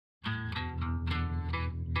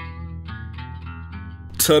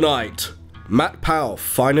Tonight, Matt Powell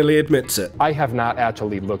finally admits it. I have not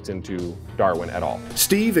actually looked into Darwin at all.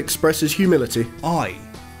 Steve expresses humility. I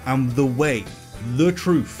am the way, the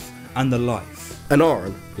truth, and the life. And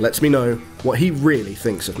Aron lets me know what he really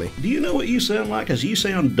thinks of me. Do you know what you sound like? Because you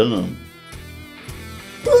sound dumb.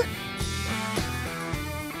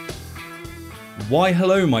 Why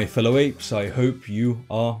hello my fellow apes, I hope you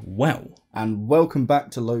are well. And welcome back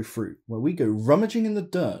to Lowfruit, where we go rummaging in the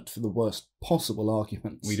dirt for the worst possible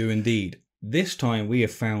arguments. We do indeed. This time we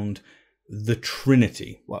have found the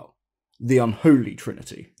Trinity. Well, the unholy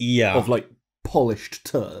Trinity. Yeah. Of, like, polished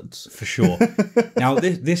turds. For sure. Now,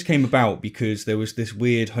 this came about because there was this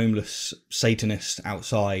weird homeless Satanist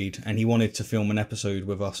outside, and he wanted to film an episode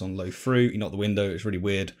with us on Lowfruit. He knocked the window, it was really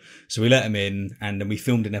weird. So we let him in, and then we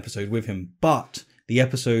filmed an episode with him. But the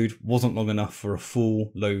episode wasn't long enough for a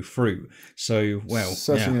full Lowfruit. So, well,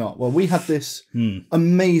 certainly not. Well, we had this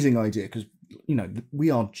amazing idea, because, you know, we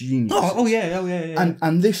are geniuses. Oh yeah.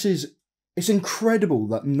 And this is, it's incredible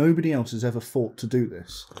that nobody else has ever thought to do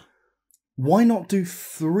this. Why not do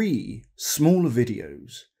 3 smaller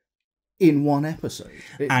videos in one episode?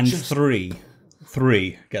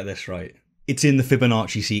 Three, get this right. It's in the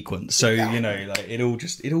Fibonacci sequence, so you know, like it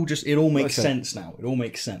all makes sense now. It all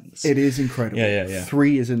makes sense. It is incredible. Yeah.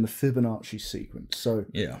 3 is in the Fibonacci sequence. So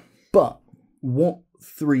yeah. But what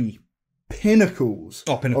 3 pinnacles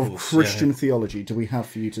of Christian theology do we have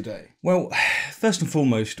for you today? Well, first and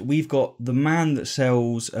foremost, we've got the man that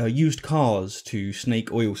sells used cars to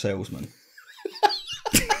snake oil salesmen.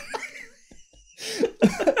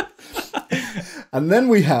 And then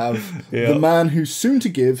we have the man who's soon to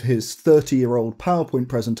give his 30-year-old PowerPoint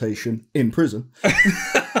presentation in prison.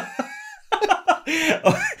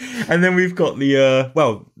 And then we've got the,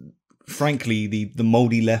 well, frankly, the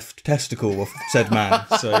mouldy left testicle of said man.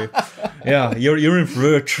 So, yeah, you're in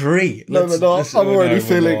for a treat. I'm already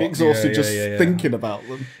feeling exhausted just thinking about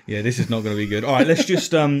them. Yeah, this is not going to be good. All right, let's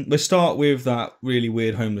just let's start with that really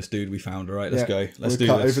weird homeless dude we found. All right, let's go. Let's do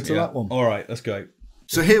this. Over to that one. All right, let's go.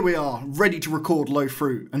 So here we are, ready to record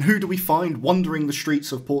Lowfruit, and who do we find wandering the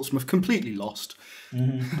streets of Portsmouth completely lost?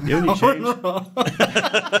 The only change.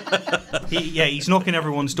 He's knocking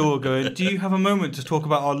everyone's door going, do you have a moment to talk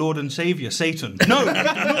about our Lord and Saviour, Satan? No,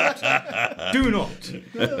 do not.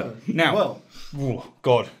 Yeah. Now, well, oh,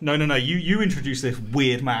 God, no, you introduce this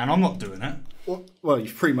weird man, I'm not doing it. Well,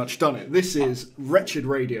 you've pretty much done it. This is Wretched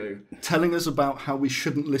Radio, telling us about how we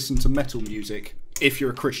shouldn't listen to metal music, if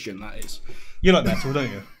you're a Christian, that is. You like metal,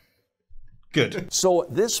 don't you? Good. So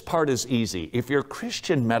this part is easy. If your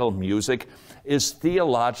Christian metal music is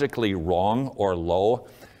theologically wrong or low,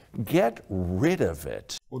 get rid of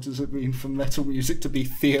it. What does it mean for metal music to be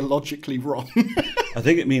theologically wrong? I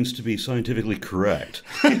think it means to be scientifically correct.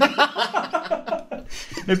 No,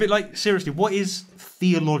 but like, seriously, what is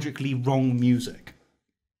theologically wrong music?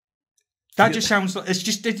 That just sounds like, it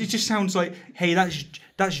just sounds like, hey,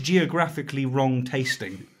 that's geographically wrong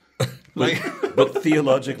tasting. Like, but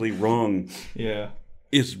theologically wrong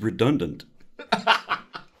is redundant.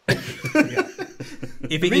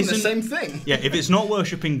 If it isn't the same thing. Yeah, if it's not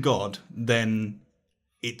worshipping God, then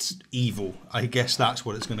it's evil. I guess that's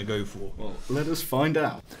what it's going to go for. Well, let us find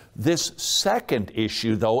out. This second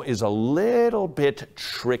issue, though, is a little bit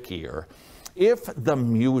trickier. If the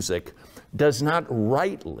music does not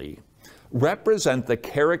rightly represent the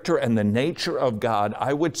character and the nature of God,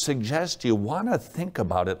 I would suggest you want to think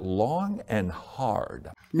about it long and hard.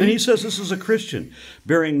 And he says this is a Christian,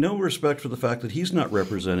 bearing no respect for the fact that he's not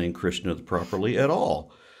representing Christian properly at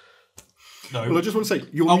all. No. Well, I just want to say,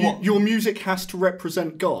 your music has to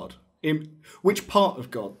represent God. In which part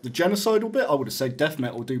of God? The genocidal bit? I would have said death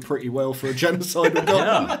metal would do pretty well for a genocidal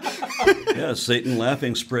God. Yeah, Satan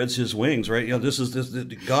laughing spreads his wings, right? You know, this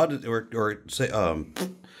God, or say,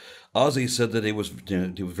 Ozzy said that they were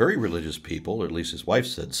very religious people, or at least his wife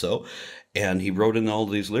said so, and he wrote in all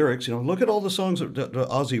these lyrics, you know, look at all the songs that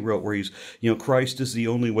Ozzy wrote where he's, you know, Christ is the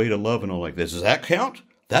only way to love and all like this. Does that count?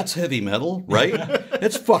 That's heavy metal, right?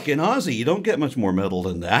 It's fucking Ozzy. You don't get much more metal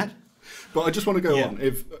than that. But I just want to go on.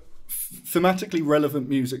 If thematically relevant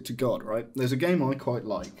music to God, right? There's a game I quite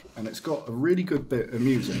like, and it's got a really good bit of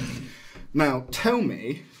music. Now, tell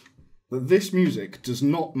me that this music does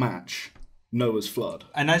not match Noah's flood.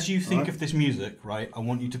 And as you think of this music, right, I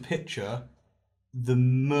want you to picture the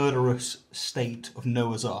murderous state of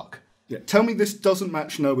Noah's Ark. Yeah, tell me this doesn't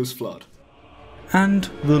match Noah's flood. And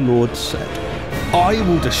the Lord said, I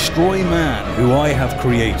will destroy man who I have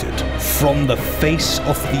created from the face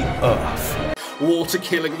of the earth. Water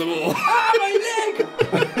killing them all. Ah, my leg!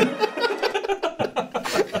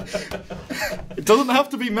 It Doesn't have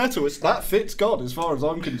to be metal. That fits God as far as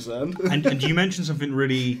I'm concerned. And you mentioned something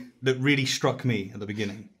that really struck me at the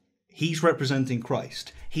beginning. He's representing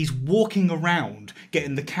Christ. He's walking around,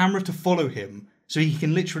 getting the camera to follow him, so he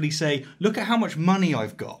can literally say, "Look at how much money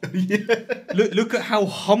I've got. Look at how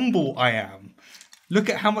humble I am. Look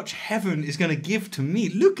at how much heaven is going to give to me.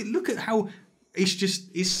 Look at how."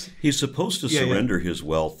 He's supposed to surrender his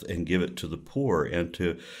wealth and give it to the poor and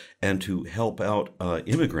to help out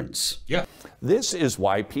immigrants. Yeah. This is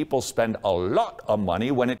why people spend a lot of money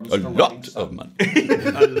when it A lot of money.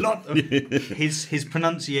 A lot of his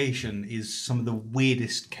pronunciation is some of the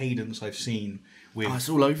weirdest cadence I've seen. It's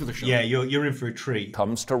all over the show. Yeah, you're in for a treat.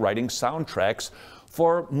 comes to writing soundtracks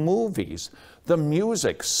for movies. The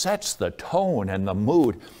music sets the tone and the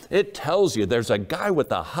mood. It tells you there's a guy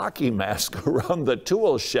with a hockey mask around the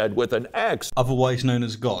tool shed with an axe. Otherwise known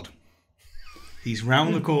as God. He's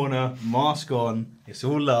round the corner, mask on, it's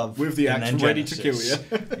all love. With the and axe then ready to kill Genesis.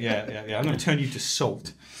 you. Yeah. I'm going to turn you to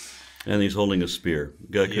salt. And he's holding a spear.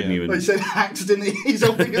 Guy couldn't even... He said axe, didn't he? He's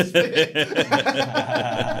holding a spear.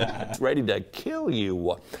 Ready to kill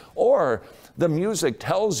you. Or the music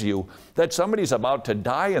tells you that somebody's about to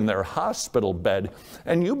die in their hospital bed,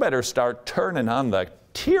 and you better start turning on the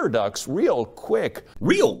tear ducts real quick.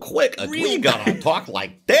 Real quick, we gotta talk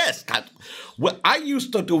like this. Well, I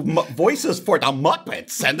used to do voices for the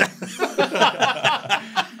Muppets, and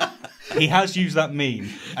He has used that meme,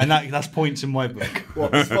 and that's points in my book.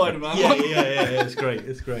 What, Spider-Man? Yeah, it's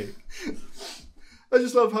great. I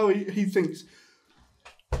just love how he thinks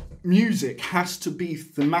music has to be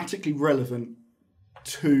thematically relevant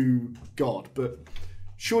to God, but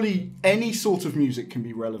surely any sort of music can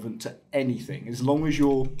be relevant to anything as long as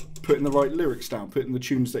you're putting the right lyrics down, putting the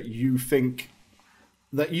tunes that you think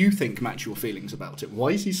match your feelings about it. Why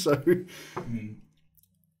is he so...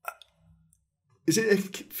 Is it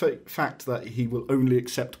a fact that he will only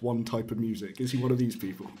accept one type of music? Is he one of these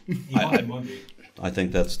people? I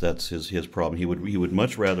think that's his problem. He would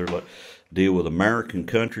much rather deal with American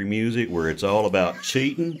country music where it's all about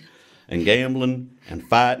cheating and gambling and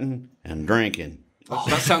fighting and drinking.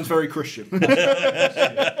 That sounds very Christian.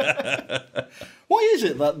 Why is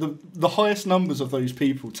it that the highest numbers of those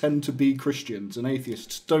people tend to be Christians and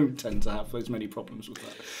atheists don't tend to have as many problems with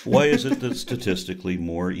that? Why is it that statistically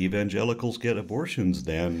more evangelicals get abortions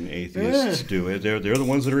than atheists do? They're the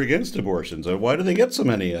ones that are against abortions. Why do they get so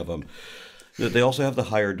many of them? They also have the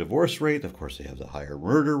higher divorce rate. Of course, they have the higher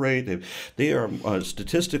murder rate. They are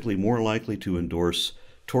statistically more likely to endorse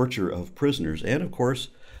torture of prisoners and, of course,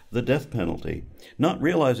 the death penalty, not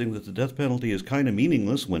realizing that the death penalty is kind of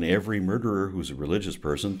meaningless when every murderer who's a religious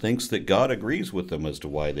person thinks that God agrees with them as to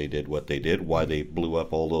why they did what they did, why they blew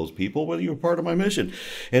up all those people, whether you were part of my mission.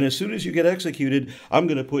 And as soon as you get executed, I'm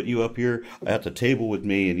going to put you up here at the table with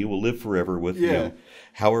me and you will live forever with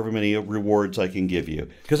however many rewards I can give you.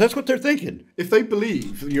 Because that's what they're thinking. If they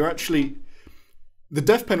believe you're actually... The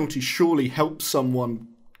death penalty surely helps someone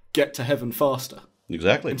get to heaven faster.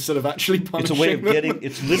 Exactly. Instead of actually punishing It's a way of getting...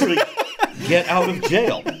 It's literally get out of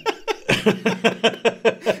jail.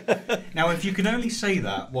 Now, if you can only say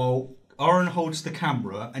that while Aron holds the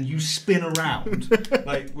camera and you spin around,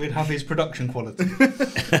 like, we'd have his production quality.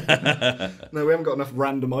 No, we haven't got enough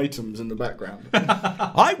random items in the background.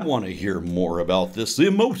 I want to hear more about this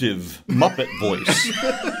emotive Muppet voice.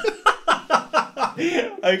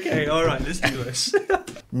 Okay, all right, let's do this.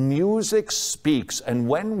 Music speaks, and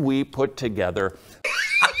when we put together...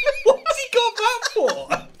 What's he got that for?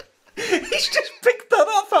 He's just picked that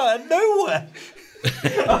up out of nowhere.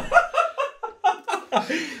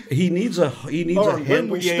 He needs a When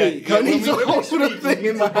handle. we speak, I need to hold a thing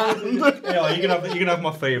in my hand. Yeah, you're gonna have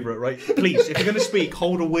my favourite, right? Please, if you're gonna speak,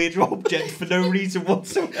 hold a weird object for no reason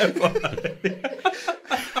whatsoever.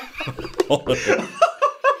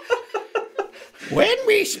 When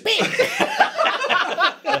we speak,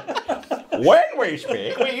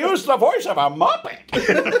 we use the voice of a Muppet.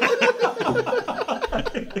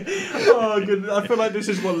 Oh, good. I feel like this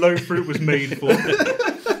is what Lowfruit was made for.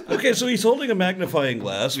 Okay, so he's holding a magnifying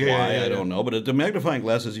glass. Why? I don't know. But the magnifying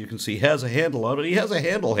glass, as you can see, has a handle on it. He has a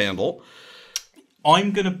handle.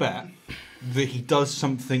 I'm going to bet that he does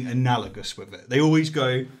something analogous with it. They always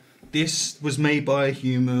go, this was made by a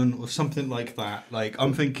human or something like that. Like,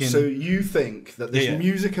 I'm thinking... So you think that this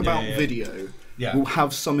music about video will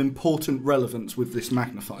have some important relevance with this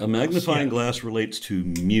magnifying glass? A magnifying glass relates to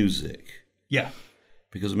music. Yeah.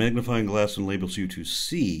 Because a magnifying glass enables you to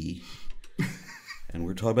see... And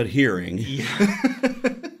we're talking about hearing. Yeah.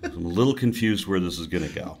 I'm a little confused where this is going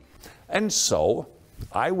to go. And so,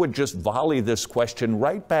 I would just volley this question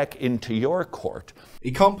right back into your court.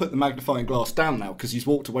 He can't put the magnifying glass down now because he's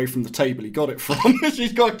walked away from the table he got it from.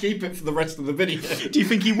 He's got to keep it for the rest of the video. Do you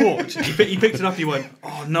think he walked? He picked it up and he went,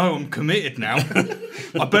 oh no, I'm committed now.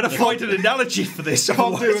 I better find an analogy for this.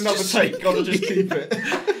 Can't do another take, gotta just keep it.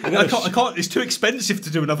 I can't, it's too expensive to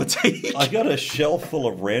do another take. I got a shelf full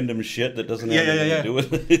of random shit that doesn't have anything to do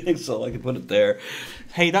with anything, so I can put it there.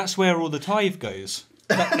 Hey, that's where all the tithe goes.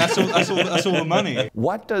 That's all the money.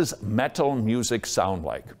 What does metal music sound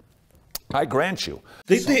like? I grant you.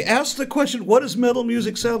 They ask the question, what does metal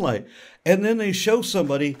music sound like? And then they show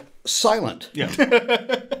somebody silent. Yeah.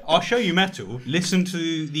 I'll show you metal. Listen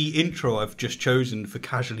to the intro I've just chosen for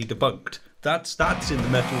Casually Debunked. That's in the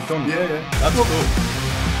metal genre. Yeah. That's cool.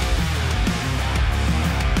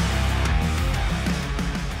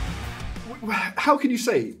 How can you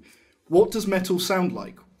say, what does metal sound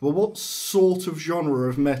like? Well, what sort of genre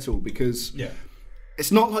of metal? Because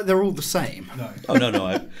it's not like they're all the same. No. Oh,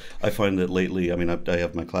 no. I find that lately, I mean, I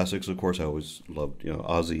have my classics, of course. I always loved,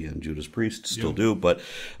 Ozzy and Judas Priest, still do. But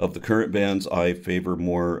of the current bands, I favor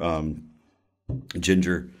more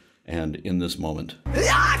Ginger and In This Moment. We'll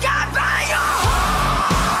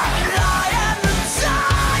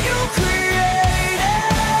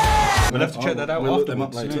have to check that out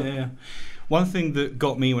afterwards. Yeah. One thing that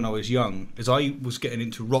got me when I was young is I was getting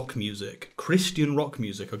into rock music, Christian rock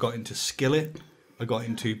music. I got into Skillet. I got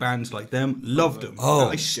into bands like them. Loved them. Oh,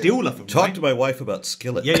 I still love them. Talk to my wife about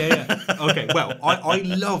Skillet. Yeah. Okay, well, I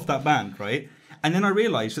love that band, right? And then I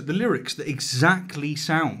realised that the lyrics that exactly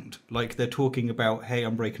sound like they're talking about, hey,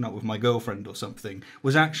 I'm breaking up with my girlfriend or something,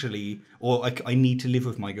 was actually, or I need to live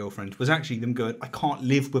with my girlfriend, was actually them going, I can't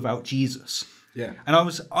live without Jesus. Yeah. And I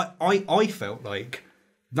felt like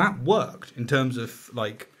that worked in terms of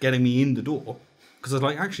like getting me in the door. Because I was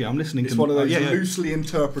like, actually, I'm listening it's to... It's one of those loosely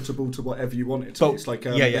interpretable to whatever you want it to. It's like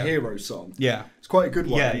the Hero song. Yeah. It's quite a good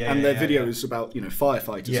one. And their video is about,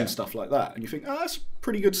 firefighters and stuff like that. And you think, that's a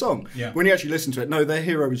pretty good song. Yeah. When you actually listen to it, no, their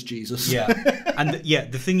hero is Jesus. Yeah. And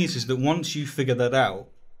the thing is that once you figure that out,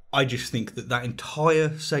 I just think that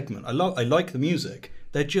entire segment, I like the music,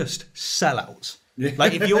 they're just sellouts. Yeah.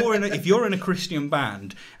 Like if you're in a Christian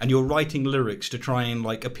band and you're writing lyrics to try and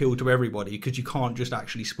like appeal to everybody because you can't just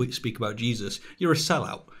actually speak about Jesus, you're a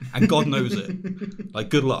sellout, and God knows it. Like,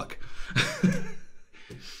 good luck.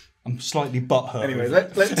 I'm slightly butthurt. Anyway,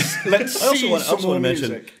 let's. I also want to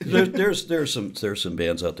mention there's some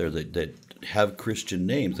bands out there that have Christian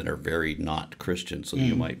names that are very not Christian, so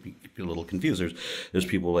you might be a little confused. There's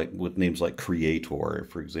people like with names like Creator,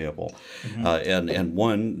 for example, and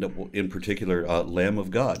one in particular, Lamb of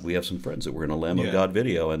God. We have some friends that were in a Lamb of God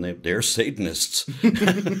video, and they're Satanists.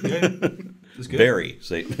 Very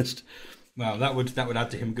Satanist. Wow, that would add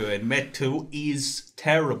to him going, metal is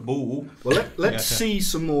terrible. Well, let's see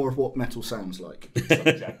some more of what metal sounds like.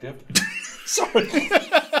 Subjective. Sorry.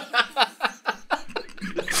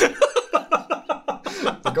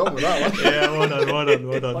 Go on with that one. Yeah,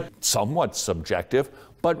 well done. Somewhat subjective,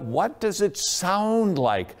 but what does it sound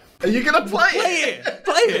like? Are you going to play it?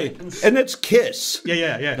 Play it. And it's Kiss.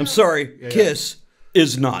 Yeah. I'm sorry, Kiss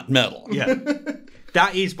is not metal. Yeah.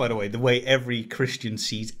 That is, by the way, the way every Christian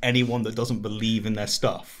sees anyone that doesn't believe in their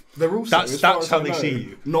stuff. They're also, that's how they see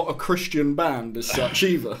you. Not a Christian band as such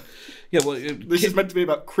either. Yeah, well, this is meant to be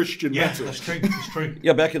about Christian metal. That's true.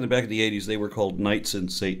 Yeah, back in the 80s, they were called Knights in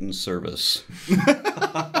Satan's Service.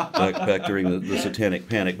 back during the Satanic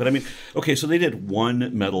Panic. But I mean, okay, so they did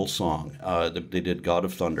one metal song. They did "God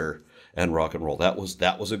of Thunder" and "Rock and Roll." That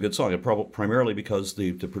was a good song, and primarily because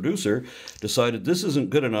the producer decided this isn't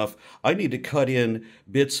good enough. I need to cut in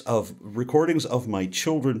bits of recordings of my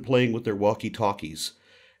children playing with their walkie-talkies,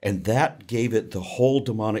 and that gave it the whole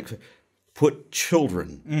demonic. Put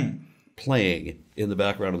children. Playing in the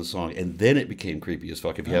background of the song, and then it became creepy as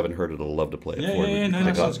fuck. If you haven't heard it, I'll love to play it for you.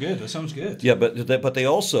 That sounds good. That sounds good. Yeah, but they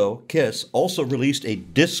also, Kiss also released a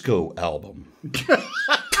disco album.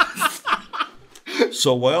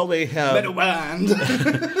 So while they have metal band,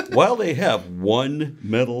 while they have one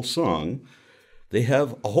metal song, they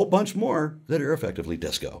have a whole bunch more that are effectively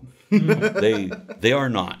disco. They are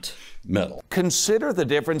not metal. Consider the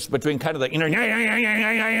difference between kind of the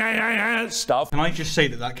stuff. Can I just say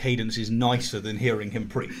that cadence is nicer than hearing him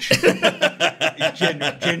preach?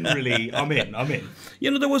 Generally, I'm in. You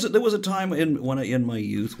know, there was a time in my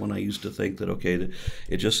youth when I used to think that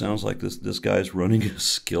it just sounds like this guy's running a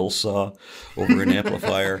skill saw over an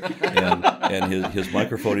amplifier, and his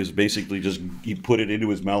microphone is basically just he put it into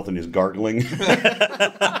his mouth and is gargling.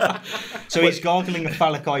 So he's gargling a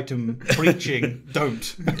phallic item, preaching,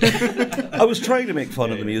 don't. I was trying to make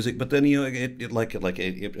fun of the music, but then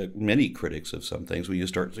many critics of some things, when you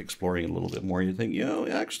start exploring it a little bit more, you think,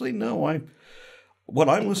 actually, no, what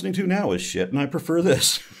I'm listening to now is shit, and I prefer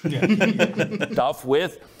this. Stuff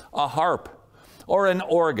with a harp or an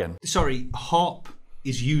organ. Sorry, harp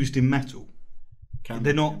is used in metal.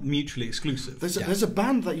 They're not mutually exclusive. There's a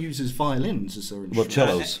band that uses violins as their instrument.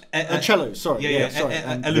 Cellos. Cellos, sorry. Sorry.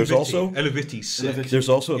 There's also There's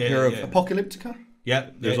also a pair of Apocalyptica?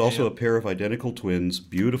 There's also a pair of identical twins,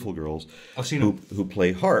 beautiful girls, I've seen who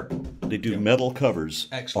play harp. They do metal covers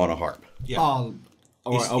on a harp. Yeah. Oh,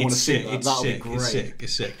 all right, I want to see that. That'll be great.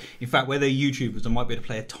 It's sick. In fact, where they're YouTubers, I might be able to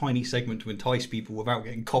play a tiny segment to entice people without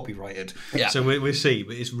getting copyrighted. Yeah. So we'll see,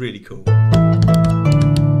 but it's really cool.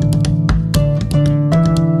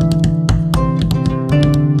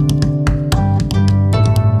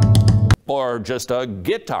 Or just a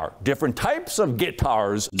guitar. Different types of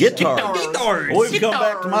guitars. Guitars. We've come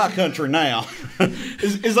back to my country now.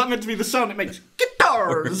 Is that meant to be the sound it makes?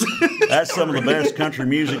 Guitars! That's some of the best country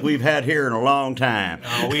music we've had here in a long time.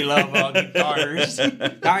 Oh, we love our guitars.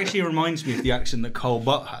 That actually reminds me of the accent that Cole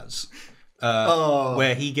Butt has,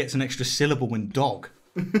 where he gets an extra syllable in dog.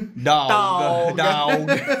 Dog.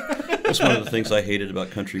 That's one of the things I hated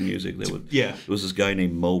about country music. There was this guy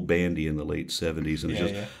named Mo Bandy in the late 70s, and it's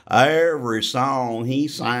just every song he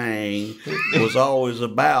sang was always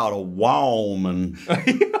about a woman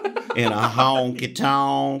in a honky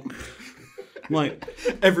tonk. Like,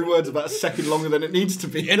 every word's about a second longer than it needs to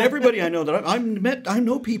be. And everybody I know that I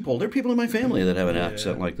know people. There are people in my family that have an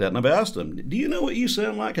accent like that, and I've asked them, "Do you know what you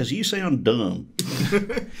sound like? Because you sound dumb."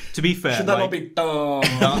 To be fair, should that not be dumb?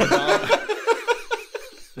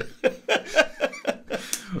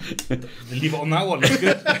 Leave it on that one. That's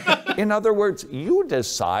good. In other words, you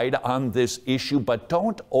decide on this issue, but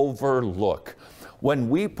don't overlook. When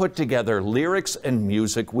we put together lyrics and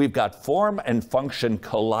music, we've got form and function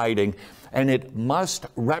colliding, and it must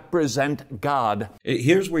represent God.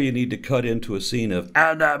 Here's where you need to cut into a scene of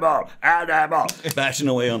animal, bashing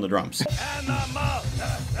away on the drums.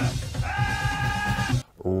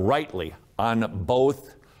 Rightly on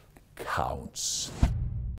both counts.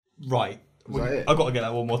 Right. I've got to get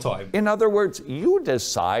that one more time. In other words, you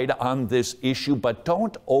decide on this issue, but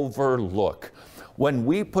don't overlook. When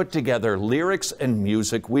we put together lyrics and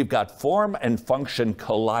music, we've got form and function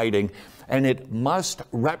colliding, and it must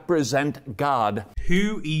represent God.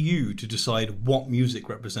 Who are you to decide what music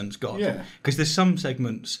represents God? Yeah. Because there's some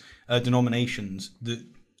segments, denominations, that,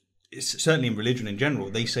 certainly in religion in general,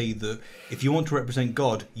 they say that if you want to represent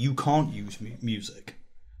God, you can't use music.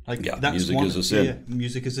 Like, music is a sin. Yeah,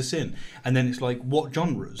 music is a sin. And then it's like, what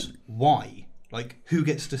genres? Why? Like, who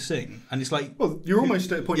gets to sing? And it's like... Well, you're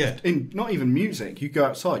almost at a point in not even music. You go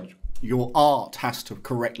outside, your art has to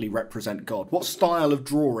correctly represent God. What style of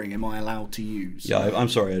drawing am I allowed to use? Yeah, I'm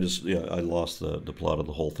sorry. I lost the plot of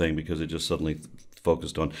the whole thing because it just suddenly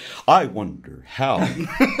focused on, I wonder how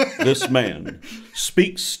this man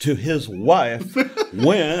speaks to his wife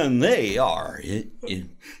when they are intimate.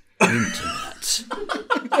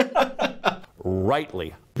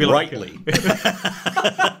 Rightly. Rightly.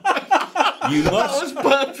 You must. That was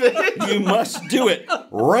perfect. You must do it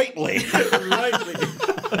rightly.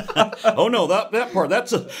 Oh no, that part.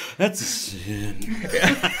 That's a sin.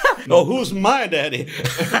 Oh, who's my daddy?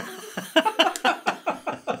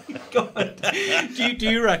 God. Do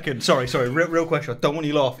you reckon? Sorry. Real question. I don't want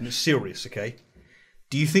you laughing. It's serious, okay?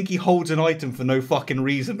 Do you think he holds an item for no fucking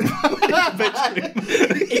reason? He's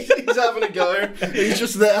having a go. He's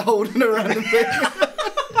just there holding a random thing.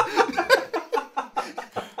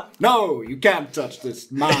 No, you can't touch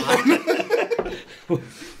this, man.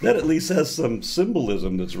 That at least has some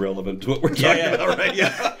symbolism that's relevant to what we're talking about, right?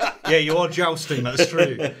 Yeah, you are jousting, that's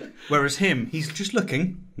true. Whereas him, he's just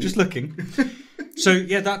looking. So,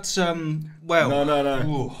 yeah, that's, well... No.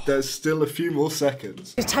 Ooh. There's still a few more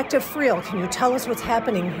seconds. Detective Friel, can you tell us what's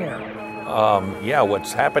happening here? Yeah,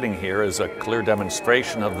 what's happening here is a clear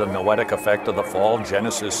demonstration of the noetic effect of the fall.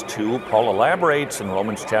 Genesis 2, Paul elaborates in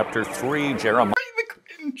Romans chapter 3, Jeremiah...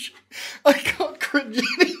 I can't cringe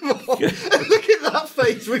anymore. Look at that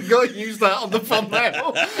face. We've got to use that on the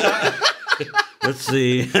thumbnail. Let's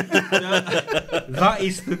see.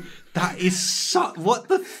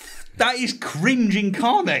 That is cringe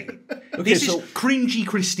incarnate. This is cringy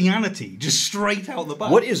Christianity, just straight out the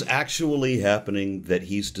back. What is actually happening that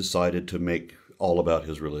he's decided to make all about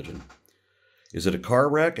his religion? Is it a car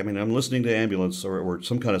wreck? I mean, I'm listening to ambulance or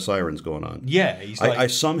some kind of sirens going on. Yeah, he's like I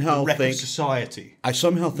somehow the wreck think of society. I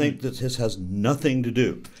somehow think that this has nothing to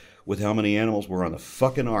do with how many animals were on the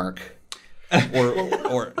fucking ark,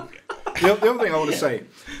 or The other thing I want to say,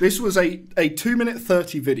 this was a 2-minute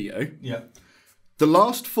 30 video. Yeah. The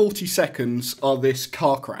last 40 seconds are this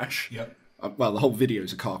car crash. Yeah. Well, the whole video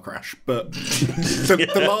is a car crash, but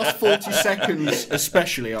the last 40 seconds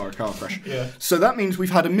especially are a car crash. Yeah. So that means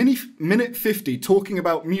we've had a minute 50 talking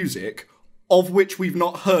about music, of which we've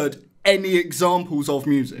not heard any examples of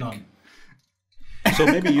music. None. So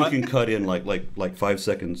maybe you can cut in like 5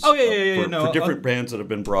 seconds. Oh, yeah, for different bands that have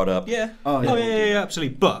been brought up. Yeah. Yeah,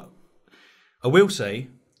 absolutely. But I will say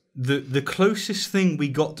the closest thing we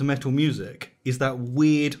got to metal music is that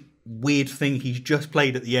weird thing he's just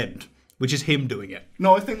played at the end, which is him doing it.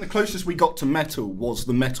 No, I think the closest we got to metal was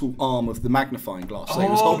the metal arm of the magnifying glass. He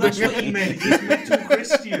was holding. That's what he meant. He's metal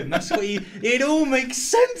Christian. That's what he. It all makes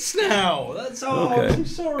sense now. That's I'm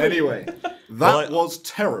sorry. Anyway, that was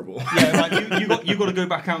terrible. Yeah, like you got to go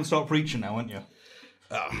back out and start preaching now, aren't you?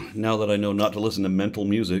 Now that I know not to listen to mental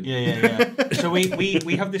music. Yeah. So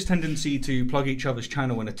we have this tendency to plug each other's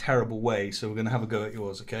channel in a terrible way. So we're going to have a go at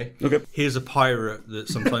yours, okay? Okay. Here's a pirate that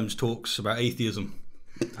sometimes talks about atheism.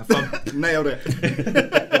 Have fun. Nailed it.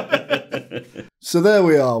 So there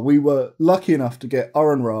we are. We were lucky enough to get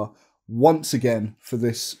Aron Ra once again for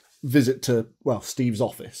this visit to, well, Steve's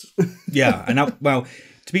office. Yeah, and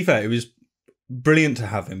to be fair, it was brilliant to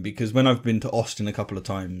have him because when I've been to Austin a couple of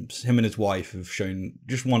times, him and his wife have shown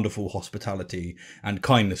just wonderful hospitality and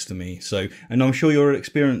kindness to me. So, and I'm sure you will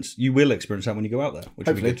experience that when you go out there. Which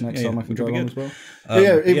Hopefully will be good. next time I can go along as well.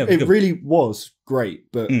 It It really was great,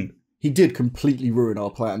 but he did completely ruin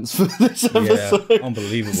our plans for this episode. Yeah,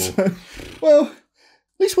 unbelievable. So, well, at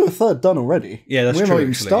least we're a third done already. Yeah, that's we're true. We're not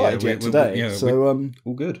even started yet today.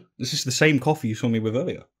 All good. This is the same coffee you saw me with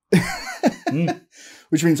earlier.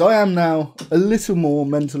 Which means I am now a little more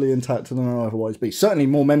mentally intact than I'll otherwise be. Certainly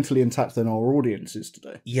more mentally intact than our audience is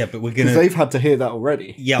today. Yeah, but we're because they've had to hear that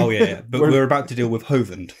already. Yeah, yeah. But we're about to deal with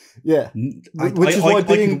Hovind. Yeah, which is why I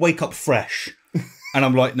can wake up fresh, and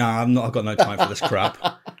I'm like, nah, I've got no time for this crap.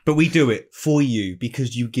 But we do it for you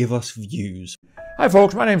because you give us views. Hi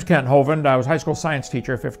folks, my name's Kent Hovind. I was high school science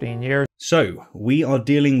teacher 15 years. So we are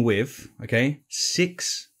dealing with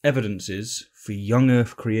 6 evidences for young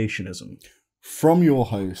Earth creationism. From your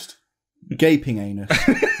host, Gaping Anus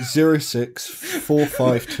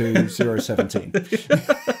 06452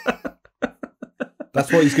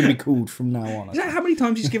 That's what he's going to be called from now on. Is that how many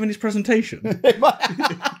times he's given his presentation? It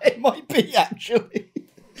might be, actually.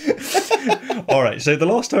 All right, so the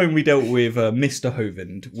last time we dealt with Mr.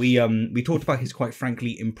 Hovind, we talked about his quite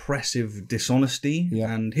frankly impressive dishonesty,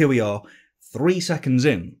 and here we are, 3 seconds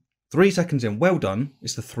in. 3 seconds in, well done.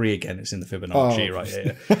 It's the 3 again. It's in the Fibonacci right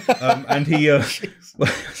here. And he, I'm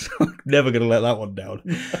never going to let that one down.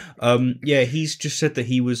 He's just said that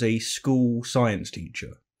he was a school science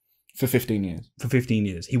teacher for 15 years. For 15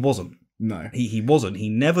 years, he wasn't. No, he wasn't. He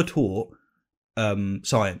never taught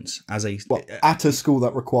science as at a school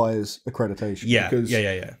that requires accreditation. Yeah, because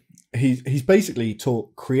yeah. He's basically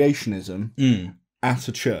taught creationism at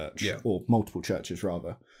a church, or multiple churches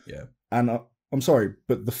rather. Yeah, and I'm sorry,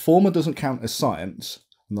 but the former doesn't count as science,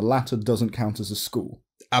 and the latter doesn't count as a school.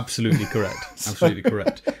 Absolutely correct. Absolutely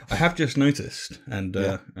correct. I have just noticed, and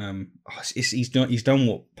he's done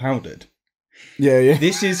what Powell did. Yeah.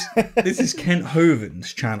 This is Kent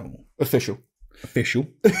Hovind's channel. Official.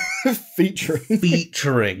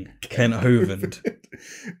 Featuring Kent Hovind.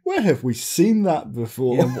 Where have we seen that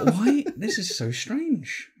before? Yeah, why? This is so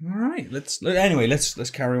strange. All right, let's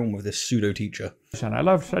carry on with this pseudo teacher. And I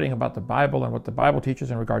love studying about the Bible and what the Bible teaches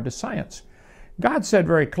in regard to science. God said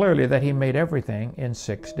very clearly that he made everything in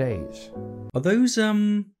 6 days. Are those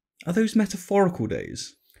metaphorical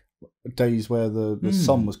days? Days where the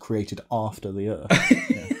sun was created after the earth.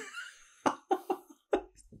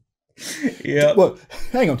 Yeah. Well,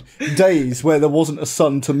 hang on. Days where there wasn't a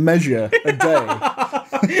sun to measure a day.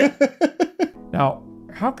 Now,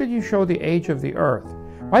 how could you show the age of the earth?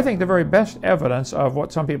 I think the very best evidence of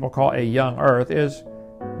what some people call a young earth is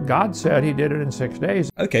God said he did it in 6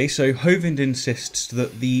 days. Okay, so Hovind insists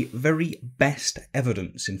that the very best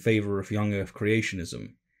evidence in favour of young earth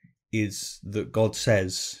creationism is that God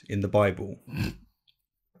says in the Bible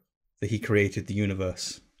that he created the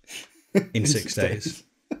universe in 6 days.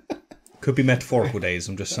 Could be metaphorical days,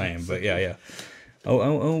 I'm just saying, but yeah.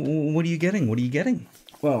 Oh, what are you getting?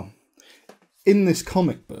 Well, in this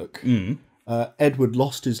comic book, Edward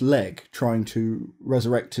lost his leg trying to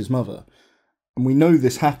resurrect his mother. And we know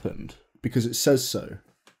this happened because it says so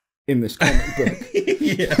in this comic book.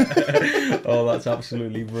 Yeah. Oh, that's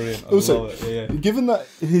absolutely brilliant. I also, love it. Yeah. Given that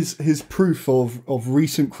his proof of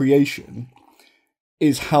recent creation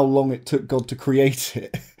is how long it took God to create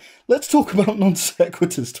it, let's talk about non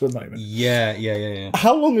sequiturs to a moment. Yeah.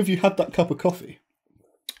 How long have you had that cup of coffee?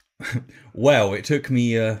 Well, it took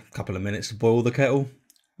me a couple of minutes to boil the kettle.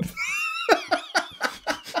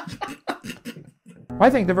 I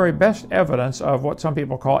think the very best evidence of what some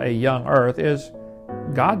people call a young earth is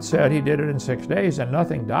God said he did it in 6 days and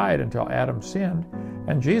nothing died until Adam sinned.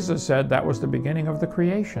 And Jesus said that was the beginning of the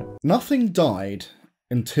creation. Nothing died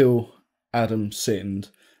until Adam sinned,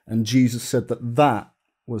 and Jesus said that that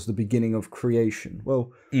was the beginning of creation.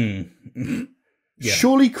 Well,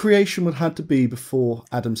 surely creation would have to be before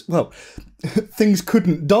Adam's... Well, things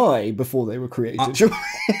couldn't die before they were created.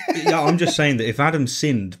 Yeah, I'm just saying that if Adam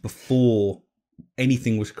sinned before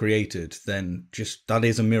anything was created, then just that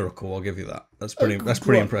is a miracle. I'll give you that. That's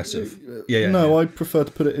pretty impressive. No, I prefer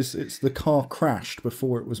to put it as it's the car crashed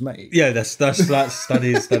before it was made. Yeah,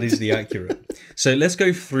 that is the accurate. So let's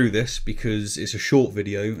go through this because it's a short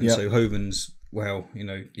video, and so Hovind's, well, you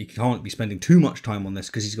know, he can't be spending too much time on this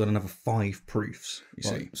because he's got another 5 proofs. You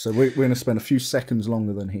see, so we're going to spend a few seconds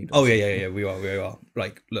longer than he does. Oh yeah, we are.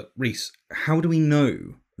 Like, look, Reece, how do we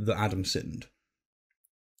know that Adam sinned?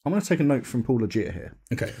 I'm going to take a note from Paul Legere here.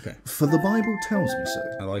 Okay. For the Bible tells me so.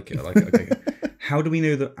 I like it. Okay. How do we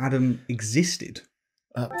know that Adam existed?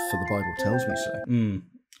 For the Bible tells me so.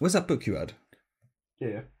 Where's that book you had?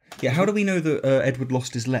 Yeah. How do we know that Edward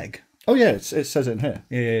lost his leg? Oh yeah, it says it in here.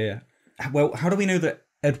 Yeah. Well, how do we know that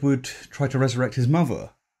Edward tried to resurrect his mother?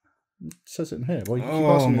 It says it in here. Well, you keep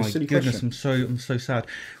asking me a silly question. I'm so sad.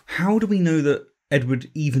 How do we know that Edward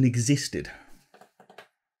even existed?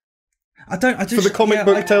 For the comic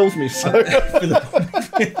book tells me so. For the comic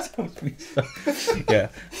book tells me so. Yeah.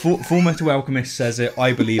 Full Metal Alchemist says it.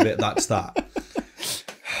 I believe it. That's that.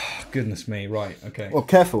 Goodness me. Right. Okay. Well,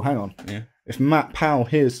 careful. Hang on. Yeah. If Matt Powell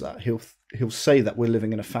hears that, he'll say that we're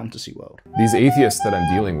living in a fantasy world. These atheists that I'm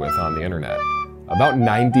dealing with on the internet, about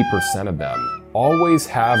 90% of them always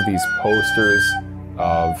have these posters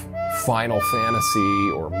of Final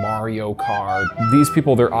Fantasy or Mario Kart. These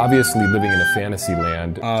people, they're obviously living in a fantasy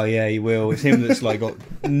land. Oh yeah, he will. It's him that's like got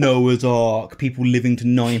Noah's Ark, people living to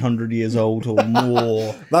 900 years old or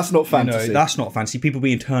more. That's not fantasy. You know, that's not fantasy. People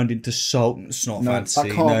being turned into salt. It's not fantasy.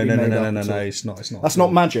 No, It's not. That's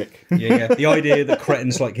not magic. Yeah. The idea that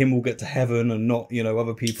cretins like him will get to heaven and not,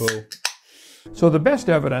 other people. So the best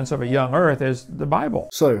evidence of a young earth is the Bible.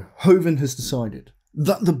 So Hovind has decided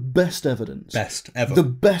that the best evidence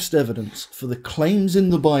for the claims in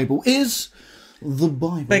the Bible is the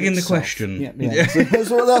Bible begging itself. the question. Yeah.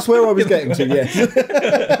 So that's where I was getting to, yes.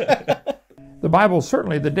 The Bible,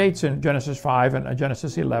 certainly the dates in Genesis 5 and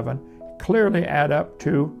Genesis 11, clearly add up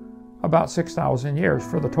to about 6,000 years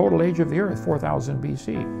for the total age of the earth, 4,000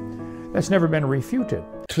 BC. That's never been refuted.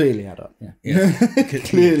 Clearly add up, yeah.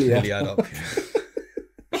 Clearly add up.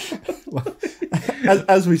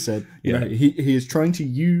 As we said, he is trying to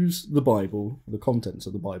use the Bible, the contents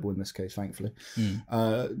of the Bible in this case, thankfully,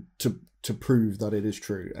 to prove that it is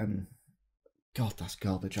true. And God, that's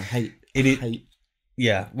garbage. I hate.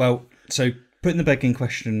 Yeah. Well, so putting the begging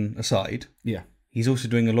question aside, he's also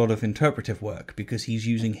doing a lot of interpretive work because he's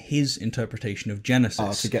using his interpretation of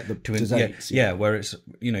Genesis to get the dates. Where it's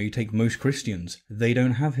you take most Christians, they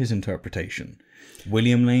don't have his interpretation.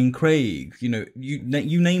 William Lane Craig, you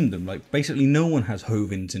named them. Like, basically no one has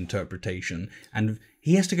Hovind's interpretation, and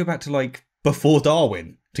he has to go back to like before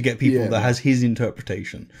Darwin to get people that has his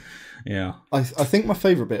interpretation. Yeah, I think my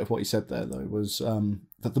favourite bit of what he said there though was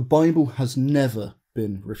that the Bible has never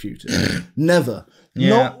been refuted. Never,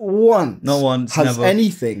 not once has never.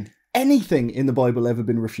 anything in the Bible ever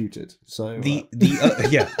been refuted. So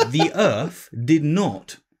the Earth did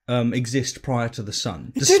not exist prior to the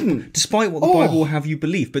sun. It didn't. Despite what the Bible will have you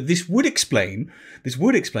believe. But this would explain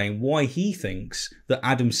why he thinks that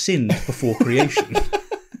Adam sinned before creation.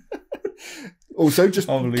 Also, just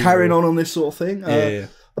carrying on this sort of thing.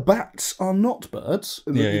 Bats are not birds.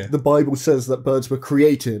 The Bible says that birds were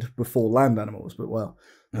created before land animals, but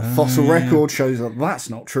the fossil record shows that that's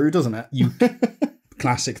not true, doesn't it?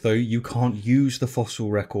 Classic though, you can't use the fossil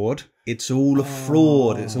record. It's all a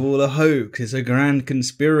fraud. It's all a hoax. It's a grand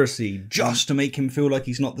conspiracy just to make him feel like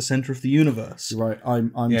he's not the center of the universe. Right.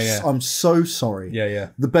 I'm so sorry. Yeah.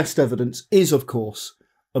 The best evidence is, of course,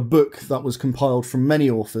 a book that was compiled from many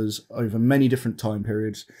authors over many different time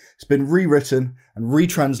periods. It's been rewritten and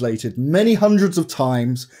retranslated many hundreds of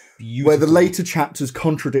times, where the later chapters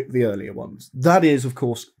contradict the earlier ones. That is, of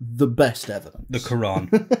course, the best evidence. The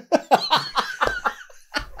Quran.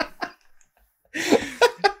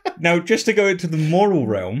 Now, just to go into the moral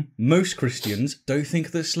realm, most Christians don't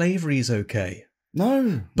think that slavery is okay.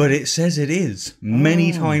 No. But it says it is,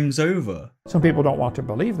 many times over. Some people don't want to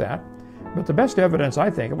believe that. But the best evidence, I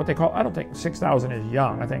think, of what they call, I don't think 6,000 is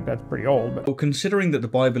young. I think that's pretty old. But Well, considering that the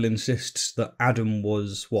Bible insists that Adam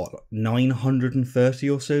was, 930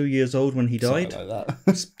 or so years old when he died? Something like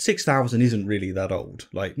that. 6,000 isn't really that old.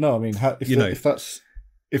 Like, No, I mean,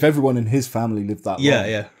 if everyone in his family lived that long,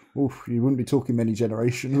 yeah. oof, you wouldn't be talking many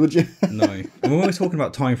generations, would you? No. And when we're talking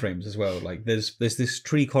about timeframes as well, like there's this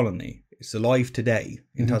tree colony. It's alive today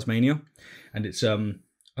in Tasmania, and it's I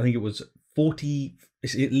think it was 40.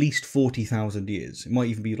 It's at least 40,000 years. It might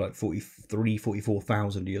even be like 43,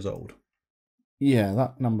 44,000 years old. Yeah,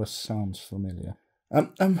 that number sounds familiar.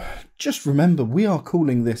 Just remember, we are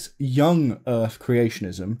calling this young Earth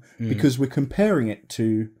creationism because we're comparing it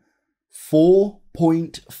to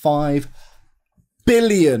 4.5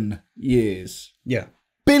 billion years. Yeah.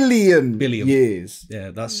 Billion years.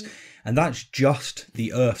 Yeah, that's just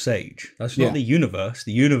the Earth's age. That's not the universe.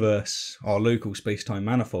 The universe, our local space-time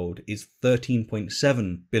manifold, is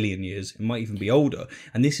 13.7 billion years. It might even be older.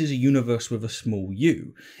 And this is a universe with a small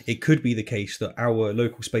u. It could be the case that our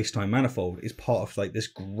local space-time manifold is part of like this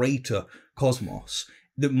greater cosmos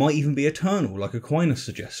that might even be eternal, like Aquinas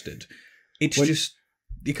suggested. It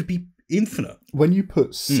could be infinite. When you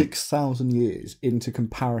put 6,000 years into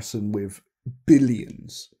comparison with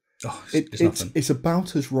billions, it's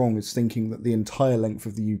about as wrong as thinking that the entire length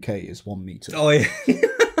of the UK is 1 metre. Oh, yeah.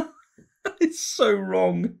 It's so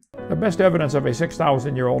wrong. the best evidence of a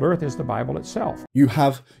 6,000-year-old Earth is the Bible itself. You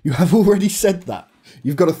have already said that.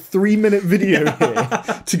 You've got a 3-minute video here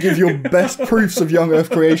to give your best proofs of young Earth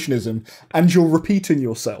creationism, and you're repeating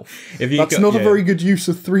yourself. That's not a very good use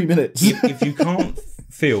of 3 minutes. If you can't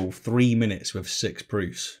fill 3 minutes with 6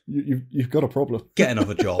 proofs, you've got a problem. Get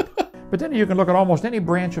another job. But then you can look at almost any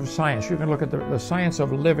branch of science. You can look at the science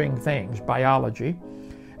of living things, biology,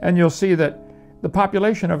 and you'll see that the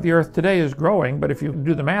population of the Earth today is growing, but if you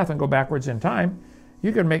do the math and go backwards in time,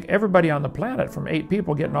 you can make everybody on the planet from 8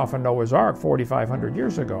 people getting off of Noah's Ark 4,500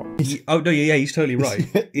 years ago. Oh, no, yeah, he's totally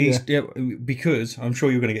right. Because, I'm sure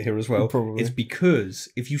you're going to get here as well, Probably. It's because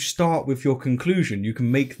if you start with your conclusion, you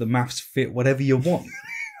can make the maths fit whatever you want.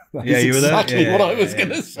 That's exactly what I was going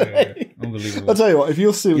to say. Yeah. Unbelievable. I'll tell you what, if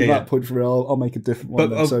you're stealing that point from me, I'll make a different one.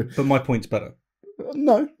 But my point's better.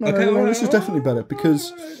 No, this is definitely better,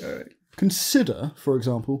 because consider, for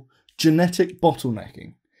example, genetic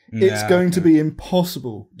bottlenecking. It's going to be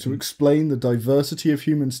impossible to explain the diversity of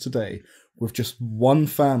humans today with just one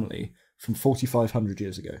family from 4,500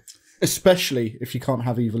 years ago. Especially if you can't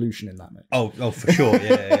have evolution in that mix. Oh, for sure.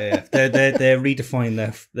 Yeah. They're redefining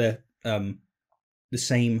their the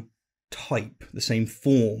same type, the same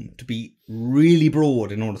form to be really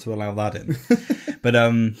broad in order to allow that in. But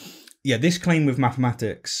this claim with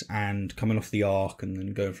mathematics and coming off the ark and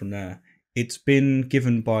then going from there, it's been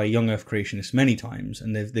given by young Earth creationists many times,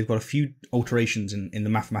 and they've got a few alterations in the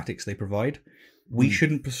mathematics they provide. We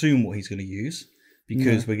shouldn't presume what he's going to use,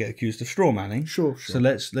 because we get accused of straw manning. Sure. So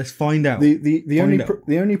let's find out.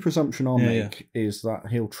 The only presumption I'll make is that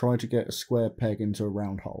he'll try to get a square peg into a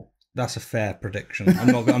round hole. That's a fair prediction. I'm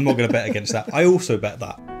not going to bet against that. I also bet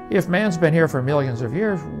that. If man's been here for millions of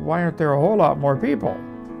years, why aren't there a whole lot more people?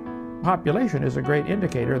 Population is a great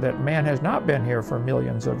indicator that man has not been here for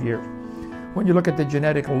millions of years. When you look at the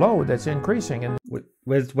genetic load that's increasing, and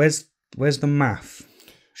where's the math?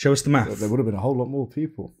 Show us the math. Well, there would have been a whole lot more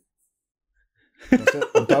people. That's it.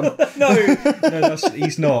 I'm done. No,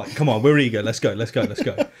 he's not. Come on, we're eager. Let's go. It's going to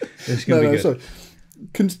be good. So,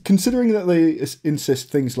 considering that they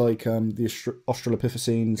insist things like the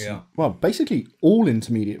Australopithecines, well, basically all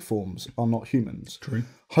intermediate forms are not humans. True.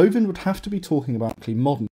 Hovind would have to be talking about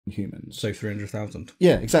modern humans. So 300,000.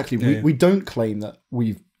 Yeah, exactly. We don't claim that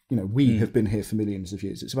we have been here for millions of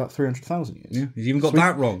years. It's about 300,000 years. Yeah, he's even got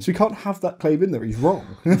that wrong. So we can't have that claim in there. He's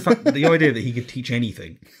wrong. In fact, the idea that he could teach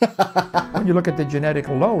anything. When you look at the genetic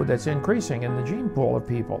load that's increasing in the gene pool of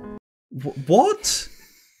people. What?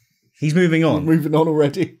 He's moving on. We're moving on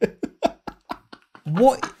already.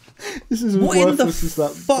 What? This is what in the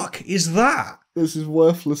fuck is that? This is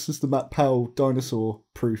worthless as the Matt Powell dinosaur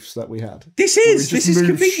proofs that we had. This is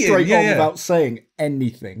convenient. Straight on without saying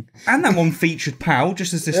anything. And that one featured Powell,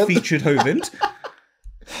 just as this featured Hovind.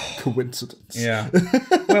 Coincidence. Yeah.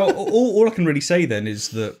 Well, all I can really say then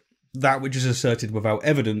is that which is asserted without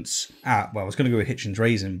evidence I was going to go with Hitchens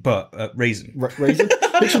Raisin, but Raisin. Raisin?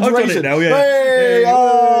 Hitchens I've Raisin. Got it now, yeah.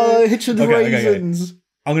 Hey, Hitchens Raisins. Okay.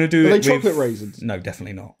 I'm going to do it with... chocolate raisins? No,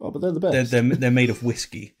 definitely not. Oh, but they're the best. They're made of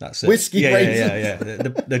whiskey. That's it. Whiskey raisins.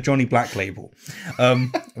 Yeah. The Johnny Black label.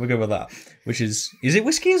 We'll go with that. Which is it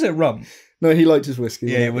whiskey or is it rum? No, he liked his whiskey.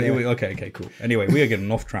 Yeah. Okay, cool. Anyway, we are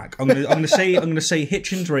getting off track. I'm gonna say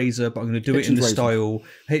Hitchens Razor, but I'm gonna do it in the style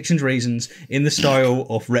Hitchens Raisins in the style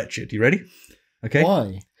of Wretched. You ready? Okay.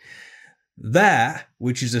 Why? That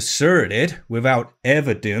which is asserted without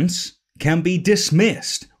evidence can be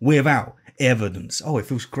dismissed without evidence. Oh, it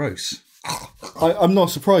feels gross. I'm not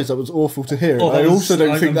surprised. That was awful to hear. I also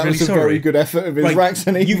don't think that was a very good effort of his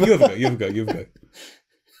Raxon either. You have a go.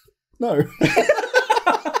 No.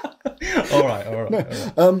 All right.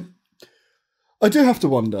 I do have to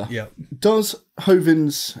wonder. Yeah. Does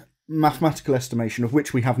Hovind's mathematical estimation, of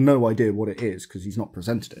which we have no idea what it is because he's not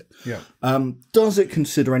presented it, does it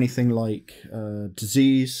consider anything like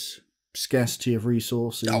disease, scarcity of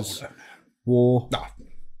resources, war? No.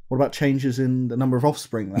 What about changes in the number of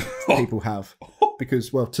offspring that people have?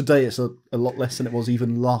 Because, well, today it's a lot less than it was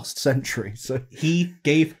even last century. So he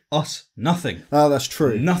gave us nothing. Oh, that's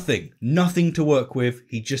true. Nothing to work with.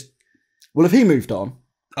 He just... Well, if he moved on,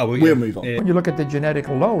 we'll move on. When you look at the genetic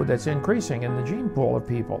load that's increasing in the gene pool of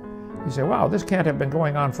people, you say, wow, this can't have been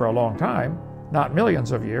going on for a long time, not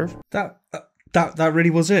millions of years. That really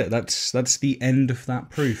was it. That's the end of that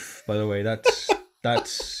proof, by the way.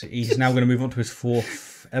 That's he's now going to move on to his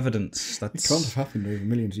fourth evidence. It can't have happened over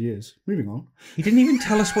millions of years. Moving on. He didn't even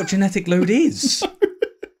tell us what genetic load is.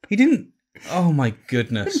 He didn't. Oh my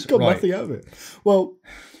goodness. He's got nothing out of it. Well,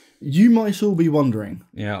 you might all be wondering.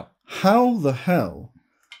 Yeah. How the hell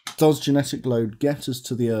does genetic load get us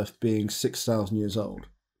to the Earth being 6,000 years old?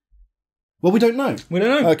 Well, we don't know. We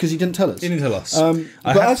don't know. Because he didn't tell us. He didn't tell us.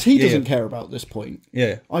 But as he doesn't care about this point,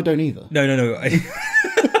 I don't either. No.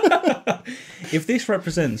 If this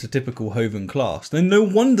represents a typical Hovind class, then no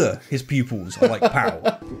wonder his pupils are like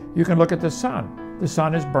Powell. You can look at the sun. The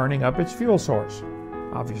sun is burning up its fuel source.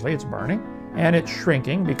 Obviously, it's burning, and it's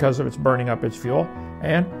shrinking because of its burning up its fuel.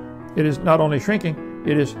 And it is not only shrinking,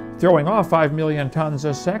 it is throwing off 5 million tons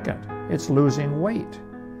a second. It's losing weight.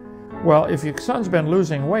 Well, if your sun's been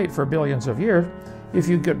losing weight for billions of years, if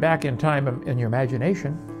you get back in time in your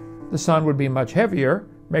imagination, the sun would be much heavier,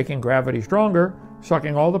 making gravity stronger,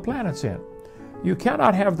 sucking all the planets in. You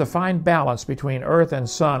cannot have the fine balance between Earth and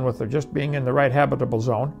Sun with just being in the right habitable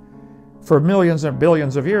zone for millions and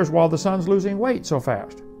billions of years while the sun's losing weight so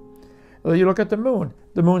fast. You look at the moon.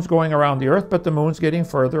 The moon's going around the Earth, but the moon's getting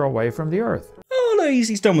further away from the Earth. Oh no,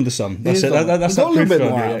 he's done with the sun. That's it. That's got a little bit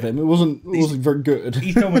more out of him. It wasn't very good.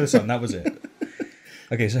 He's done with the sun. That was it.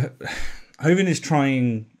 Okay, so Hovind is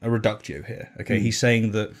trying a reductio here. Okay, he's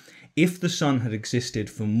saying that if the sun had existed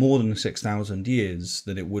for more than 6,000 years,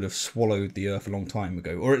 then it would have swallowed the Earth a long time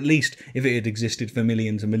ago. Or at least, if it had existed for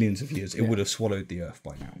millions and millions of years, it would have swallowed the Earth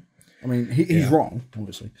by now. I mean, he's wrong,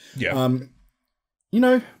 obviously. Yeah. You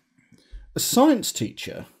know, a science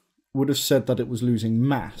teacher would have said that it was losing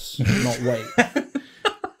mass, not weight.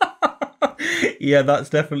 Yeah, that's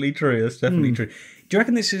definitely true. True. Do you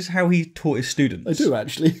reckon this is how he taught his students? I do,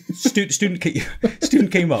 actually. Student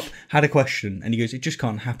came up, had a question, and he goes, "It just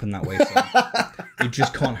can't happen that way, son. It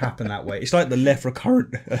just can't happen that way. It's like the left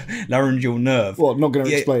recurrent laryngeal nerve." What? Not going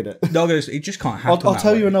to explain it? No, it just can't happen. I'll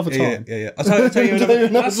tell you another time. Yeah. I'll tell you another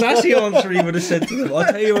time. That's the answer he would have said to them. I'll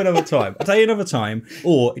tell you another time.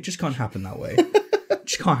 Or it just can't happen that way. It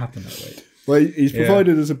just can't happen that way. Well, he's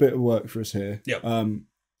provided us a bit of work for us here. Yep.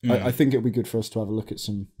 I think it'd be good for us to have a look at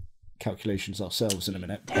some calculations ourselves in a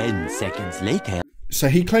minute. 10 seconds later. So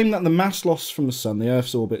he claimed that the mass loss from the sun, the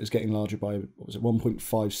Earth's orbit, is getting larger by,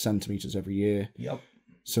 1.5 centimetres every year. Yep.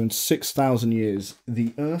 So in 6,000 years,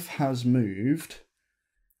 the Earth has moved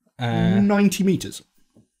 90 metres.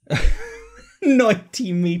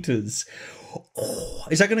 90 metres. Oh,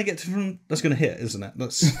 is that going to get to... That's going to hit, isn't it?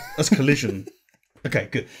 That's collision. Okay,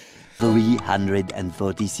 good.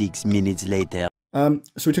 346 minutes later. So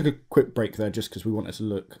we took a quick break there just because we wanted to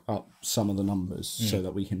look up some of the numbers so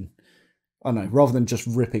that we can, I don't know, rather than just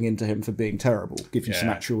ripping into him for being terrible, give you some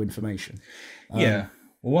actual information. Well,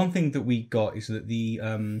 one thing that we got is that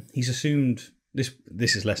he's assumed, this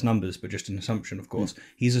is less numbers, but just an assumption, of course,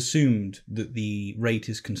 he's assumed that the rate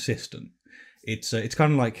is consistent. It's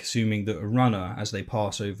kind of like assuming that a runner, as they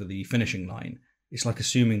pass over the finishing line, it's like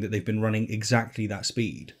assuming that they've been running exactly that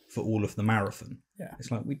speed for all of the marathon. Yeah,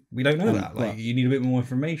 it's like we don't know that. Like you need a bit more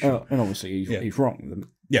information. And obviously he's wrong.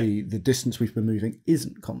 The distance we've been moving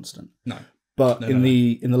isn't constant. No, but in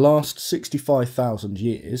the last 65,000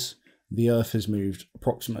 years, the Earth has moved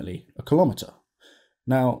approximately a kilometre.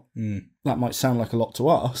 Now that might sound like a lot to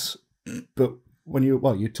us, but when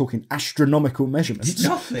you're talking astronomical measurements. It's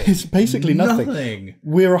nothing. It's basically nothing.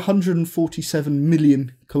 We're 147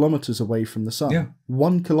 million kilometres away from the sun. Yeah.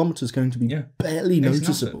 1 kilometre is going to be barely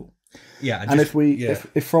noticeable. Yeah, and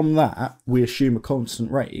if from that we assume a constant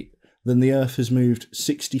rate, then the Earth has moved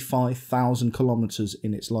 65,000 kilometres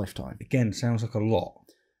in its lifetime. Again, sounds like a lot.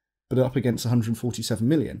 But up against 147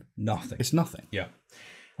 million. Nothing. It's nothing. Yeah.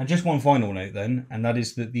 And just one final note then, and that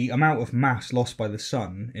is that the amount of mass lost by the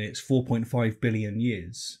sun in its 4.5 billion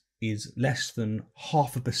years is less than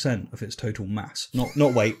 0.5% of its total mass.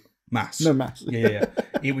 Not weight, mass. No mass. Yeah.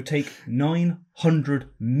 It would take 900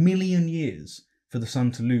 million years for the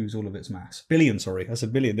sun to lose all of its mass. Billion, sorry. I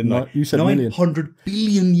said billion, didn't I? You said 900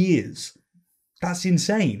 billion years. That's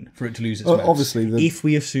insane for it to lose its mass. Obviously. If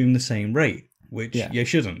we assume the same rate, which you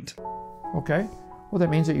shouldn't. Okay, well that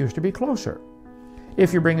means it used to be closer.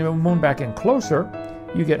 If you bring the moon back in closer,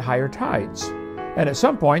 you get higher tides. And at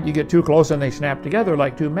some point you get too close and they snap together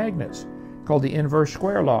like two magnets, called the inverse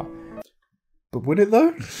square law. But would it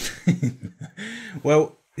though?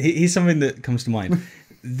 Well, here's something that comes to mind.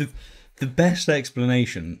 The best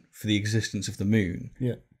explanation for the existence of the moon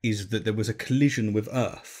is that there was a collision with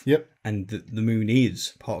Earth. Yep. And that the moon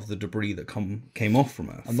is part of the debris that came off from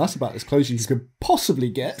Earth. And that's about as close as you could possibly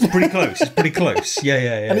get. It's pretty close. Yeah.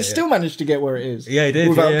 And it still managed to get where it is. Yeah, it did.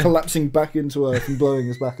 Without collapsing back into Earth and blowing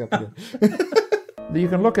us back up again. You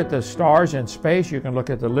can look at the stars in space, you can look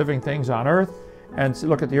at the living things on Earth, and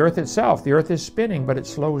look at the Earth itself. The Earth is spinning, but it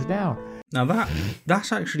slows down. Now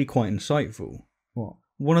that's actually quite insightful. What?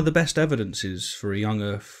 One of the best evidences for a young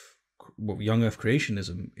Earth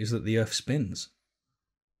creationism is that the Earth spins.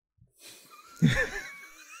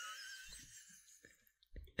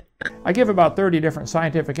 I give about 30 different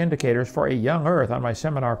scientific indicators for a young Earth on my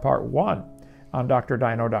seminar part 1 on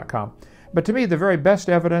drdino.com. But to me, the very best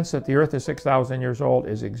evidence that the Earth is 6,000 years old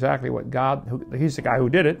is exactly what God, he's the guy who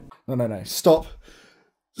did it. No. Stop.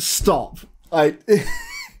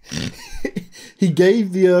 He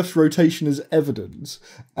gave the Earth's rotation as evidence,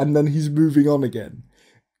 and then he's moving on again.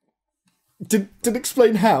 Did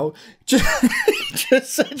explain how.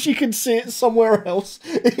 Just said you can see it somewhere else.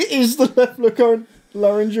 It is the left current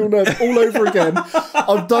laryngeal nerve all over again.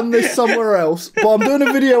 I've done this somewhere else, but I'm doing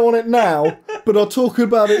a video on it now, but I'll talk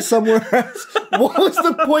about it somewhere else. What was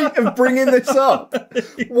the point of bringing this up?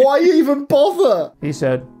 Why even bother? He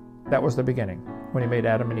said that was the beginning, when he made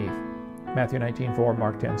Adam and Eve. Matthew 19:4,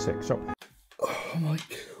 Mark 10:6. So, oh my,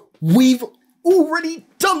 we've already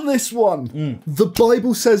done this one. The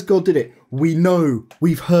Bible says God did it. We know.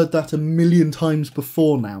 We've heard that 1,000,000 times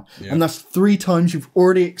before now. Yeah. And that's 3 times you've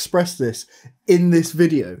already expressed this in this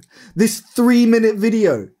video. This 3-minute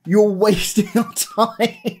video. You're wasting our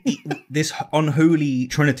time. This unholy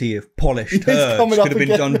trinity of polished turds could have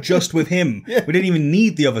been done just with him. Yeah. We didn't even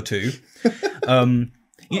need the other 2.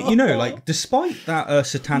 You know, like, despite that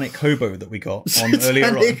satanic hobo that we got on earlier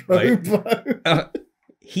on, right?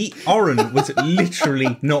 Aron was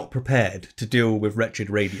literally not prepared to deal with Wretched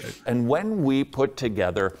radio. And when we put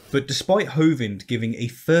together... But despite Hovind giving a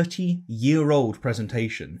 30-year-old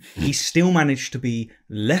presentation, he still managed to be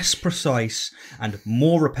less precise and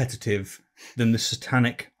more repetitive than the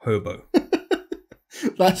satanic hobo.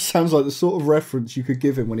 That sounds like the sort of reference you could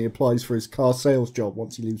give him when he applies for his car sales job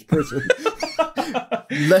once he leaves prison.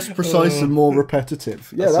 Less precise and more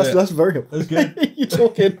repetitive. Yeah, that's very helpful. That's good. You're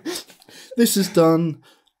talking... This is done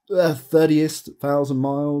 30,000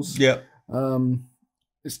 miles. Yeah.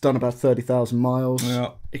 It's done about 30,000 miles.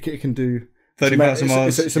 Yeah. It can do 30,000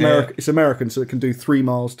 miles. It's American, so it can do 3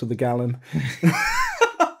 miles to the gallon.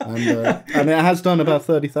 and it has done about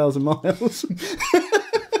 30,000 miles.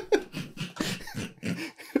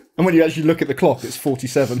 And when you actually look at the clock, it's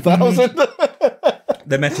 47,000.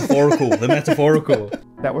 They're metaphorical.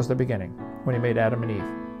 That was the beginning, when he made Adam and Eve.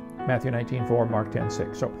 Matthew 19:4, Mark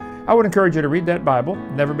 10:6. So I would encourage you to read that Bible,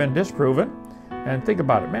 never been disproven, and think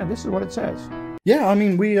about it. Man, this is what it says. Yeah, I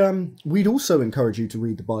mean, we'd also encourage you to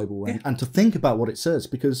read the Bible and to think about what it says,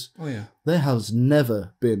 because there has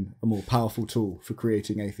never been a more powerful tool for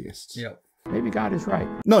creating atheists. Yeah. Maybe God is right.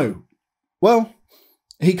 No. Well,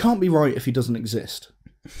 he can't be right if he doesn't exist.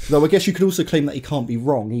 Though I guess you could also claim that he can't be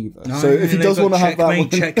wrong either. No, so if he does want to have that one...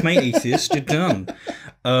 Checkmate, atheist, you're done.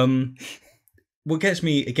 What gets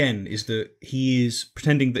me, again, is that he is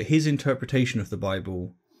pretending that his interpretation of the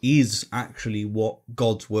Bible is actually what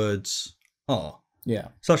God's words are. Yeah.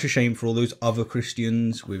 Such a shame for all those other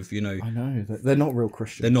Christians with, you know... I know, they're not real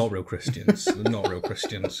Christians. They're not real Christians. They're not real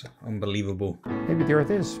Christians. Unbelievable. Maybe the Earth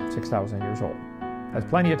is 6,000 years old. That's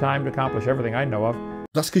plenty of time to accomplish everything I know of.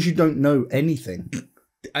 That's because you don't know anything.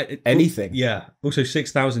 Anything. Yeah. Also,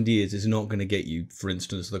 6,000 years is not going to get you, for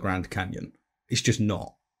instance, the Grand Canyon. It's just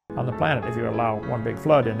not. On the planet, if you allow one big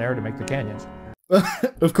flood in there to make the canyons.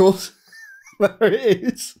 Of course. There it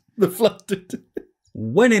is. The flood did it.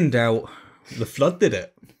 When in doubt, the flood did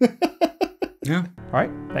it. Yeah. All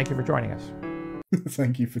right. Thank you for joining us.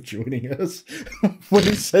 Thank you for joining us. When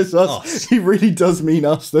he says us, he really does mean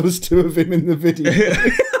us. There was 2 of him in the video.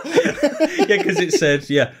 Yeah, because it said,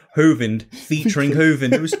 Hovind featuring Hovind.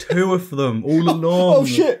 There was 2 of them all along. Oh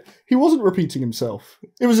shit! He wasn't repeating himself.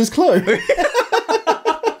 It was his clone.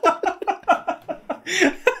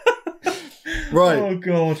 Right. Oh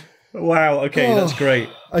god. Wow. Okay, that's great.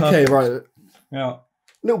 Okay, right. Yeah.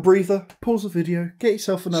 Little breather. Pause the video. Get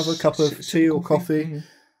yourself another cup of tea or coffee.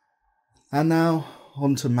 And now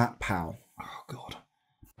on to Matt Powell. Oh god.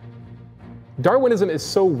 Darwinism is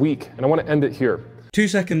so weak, and I want to end it here. 2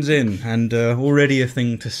 seconds in, and already a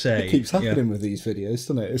thing to say. It keeps happening with these videos,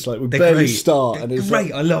 doesn't it? It's like we They're barely great. start, They're and it's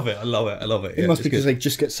great. like, I love it. I love it. I love it. it must be because they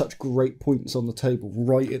just get such great points on the table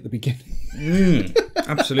right at the beginning.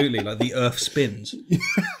 Absolutely, like the Earth spins.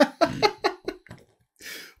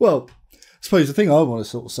 Well, I suppose the thing I want to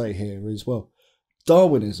sort of say here is, well,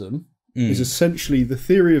 Darwinism is essentially the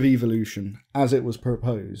theory of evolution as it was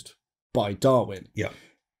proposed by Darwin. Yeah.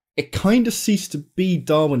 It kind of ceased to be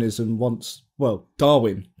Darwinism once, well,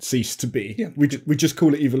 Darwin ceased to be. Yeah. We just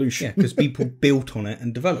call it evolution. Yeah, because people built on it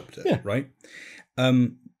and developed it, right?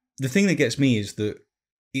 The thing that gets me is that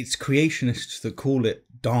it's creationists that call it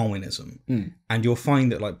Darwinism. And you'll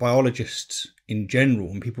find that like biologists in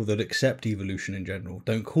general and people that accept evolution in general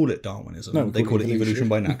don't call it Darwinism. No, they call it evolution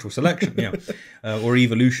by natural selection, or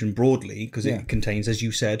evolution broadly, because it contains, as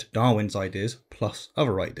you said, Darwin's ideas plus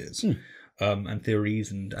other ideas. And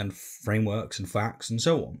theories and frameworks and facts and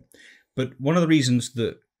so on. But one of the reasons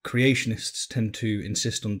that creationists tend to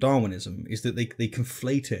insist on Darwinism is that they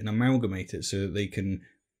conflate it and amalgamate it so that they can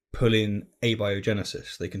pull in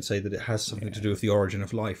abiogenesis. They can say that it has something to do with the origin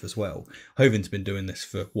of life as well. Hovind's been doing this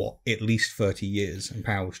for, at least 30 years, and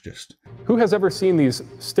Powell's just... Who has ever seen these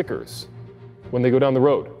stickers when they go down the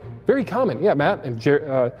road? Very common. Yeah, Matt and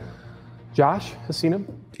Josh has seen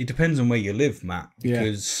them. It depends on where you live, Matt,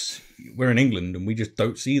 because... We're in England and we just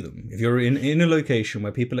don't see them. If you're in a location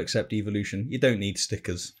where people accept evolution, you don't need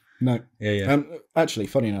stickers. No. Yeah. Actually,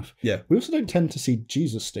 funny enough, yeah, we also don't tend to see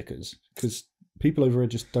Jesus stickers because people over here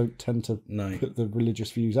just don't tend to put the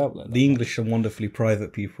religious views out there. The English are wonderfully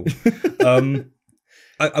private people.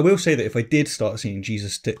 I will say that if I did start seeing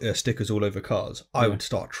Jesus stickers all over cars, I would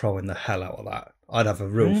start trolling the hell out of that. I'd have a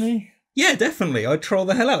real... Really? Yeah, definitely. I'd troll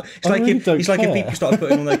the hell out. It's like if people started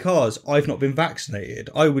putting on their cars, I've not been vaccinated.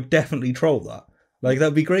 I would definitely troll that. Like, that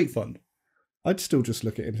would be great fun. I'd still just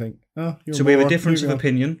look at it and think, oh, you're so we have a difference of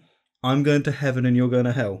opinion. I'm going to heaven and you're going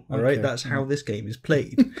to hell. All right? That's how this game is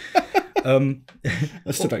played. I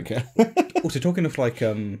still don't care. Also, talking of like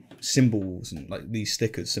symbols and like these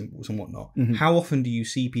stickers, symbols and whatnot, how often do you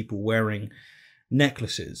see people wearing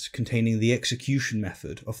necklaces containing the execution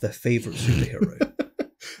method of their favourite superhero?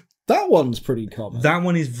 That one's pretty common. That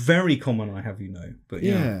one is very common, I have you know. But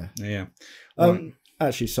yeah.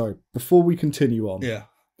 Actually, sorry. Before we continue on,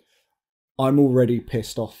 I'm already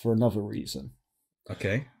pissed off for another reason.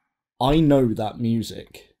 Okay. I know that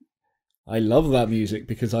music. I love that music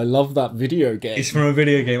because I love that video game. It's from a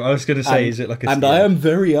video game. I was going to say, is it like a... And I am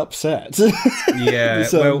very upset. Yeah,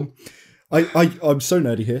 well... I'm so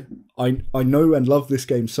nerdy here. I know and love this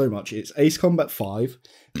game so much. It's Ace Combat 5.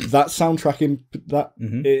 That soundtrack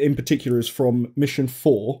in particular is from Mission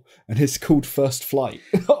 4, and it's called First Flight.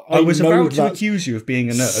 I was about to accuse you of being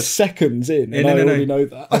a nerd. Seconds in, and I already know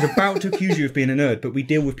that. I was about to accuse you of being a nerd, but we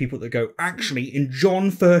deal with people that go, actually, in John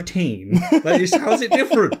 13, like, how's it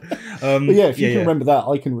different? But yeah, if you can remember that,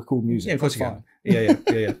 I can record music. Yeah, of course you can.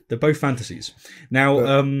 Yeah. They're both fantasies.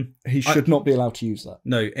 Now, he should not be allowed to use that.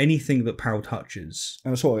 No, anything that Powell touches.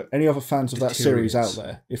 And sorry, any other fans of that series out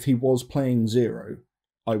there, if he was playing Zero,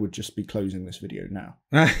 I would just be closing this video now.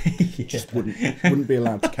 Just wouldn't be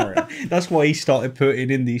allowed to carry on. That's why he started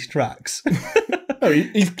putting in these tracks. No,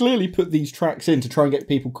 he's clearly put these tracks in to try and get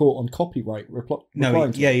people caught on copyright.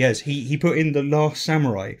 He put in The Last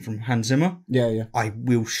Samurai from Hans Zimmer. Yeah. I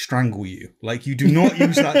will strangle you. Like, you do not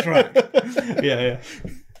use that track. Yeah.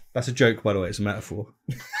 That's a joke, by the way. It's a metaphor.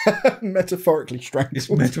 Metaphorically strangle.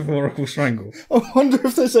 It's metaphorical strangle. I wonder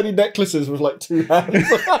if there's any necklaces with like 2 hands.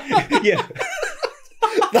 Yeah.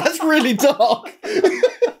 That's really dark.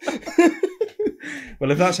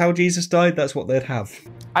 Well, if that's how Jesus died, that's what they'd have.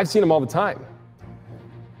 I've seen them all the time.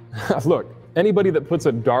 Look, anybody that puts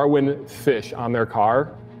a Darwin fish on their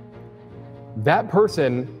car, that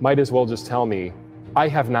person might as well just tell me, I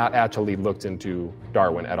have not actually looked into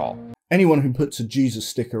Darwin at all. Anyone who puts a Jesus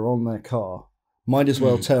sticker on their car might as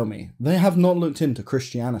well tell me they have not looked into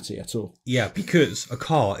Christianity at all. Yeah, because a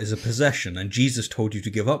car is a possession and Jesus told you to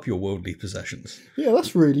give up your worldly possessions. Yeah,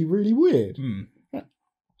 that's really, really weird.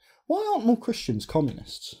 Why aren't more Christians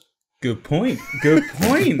communists? Good point. Good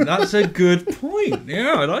point. That's a good point.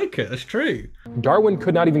 Yeah, I like it. That's true. Darwin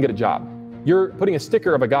could not even get a job. You're putting a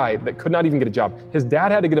sticker of a guy that could not even get a job. His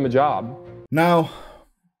dad had to get him a job. Now,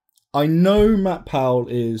 I know Matt Powell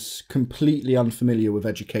is completely unfamiliar with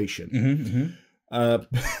education. I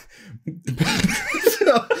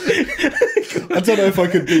don't know if I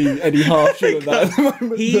could be any harsher than that at the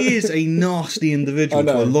moment. He is a nasty individual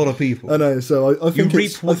to a lot of people. I know, so I think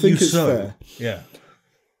it's fair. Yeah.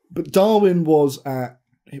 But Darwin was at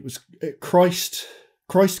Christ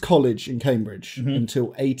College in Cambridge until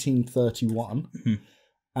 1831,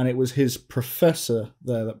 and it was his professor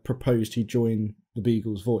there that proposed he join the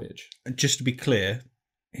Beagle's voyage. Just to be clear,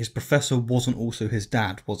 his professor wasn't also his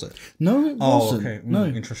dad, was it? No, it wasn't. Oh, okay. No.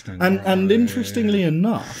 Interesting. And interestingly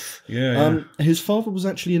enough, his father was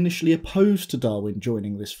actually initially opposed to Darwin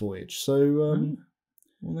joining this voyage, so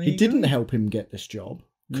he didn't help him get this job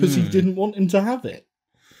because he didn't want him to have it.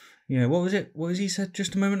 Yeah, what was it? What was he said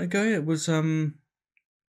just a moment ago? It was yeah,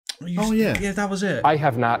 that was it. I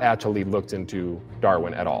have not actually looked into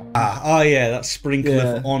Darwin at all. That sprinkle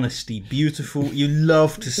of honesty, beautiful. You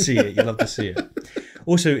love to see it. You love to see it.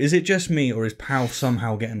 Also, is it just me or is Powell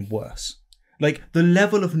somehow getting worse? Like, the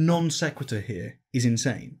level of non sequitur here is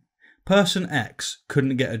insane. Person X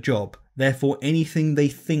couldn't get a job, therefore anything they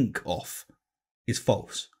think of is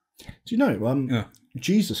false. Do you know,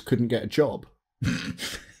 Jesus couldn't get a job.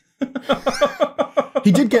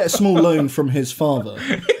 He did get a small loan from his father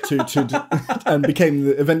and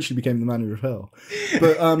eventually became the man of hell.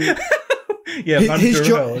 But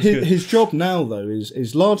his job now though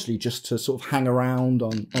is largely just to sort of hang around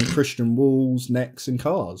on Christian walls, necks, and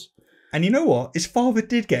cars. And you know what? His father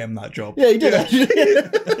did get him that job. Yeah, he did actually.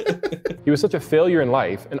 He was such a failure in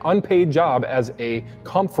life, an unpaid job as a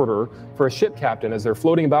comforter for a ship captain as they're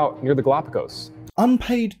floating about near the Galapagos.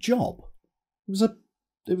 Unpaid job?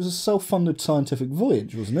 It was a self-funded scientific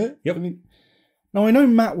voyage, wasn't it? Yep. I mean, now, I know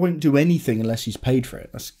Matt won't do anything unless he's paid for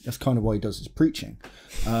it. That's kind of why he does his preaching.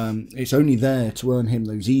 It's only there to earn him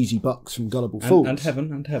those easy bucks from gullible fools. And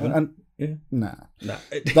heaven. Nah.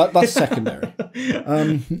 That's secondary.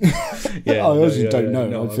 I honestly don't know.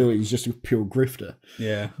 No, I feel he's just a pure grifter.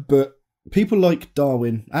 Yeah. But people like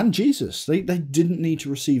Darwin and Jesus, they didn't need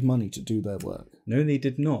to receive money to do their work. No, they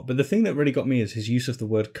did not. But the thing that really got me is his use of the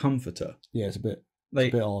word comforter. Yeah, it's a bit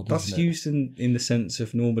odd. That's used in the sense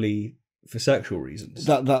of normally for sexual reasons.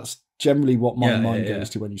 That's generally what my mind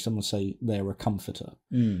goes to when someone say they're a comforter.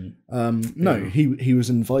 No, he was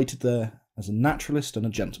invited there as a naturalist and a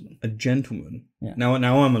gentleman. A gentleman. Yeah. Now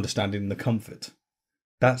I'm understanding the comfort.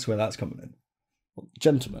 That's where that's coming in.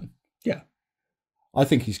 Gentleman. Yeah. I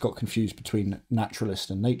think he's got confused between naturalist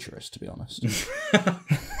and naturist, to be honest.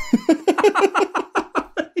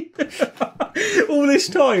 All this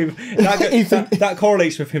time, that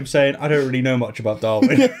correlates with him saying, I don't really know much about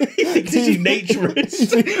Darwin. He thinks he's a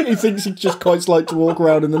naturist. He thinks he just quite likes to walk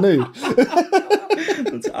around in the nude.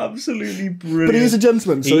 That's absolutely brilliant. But he is a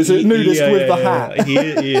gentleman, so he's a nudist with the hat. He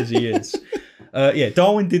is.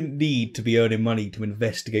 Darwin didn't need to be earning money to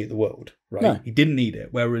investigate the world, right? No. He didn't need it.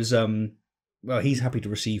 Whereas, he's happy to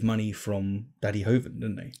receive money from Daddy Hovind,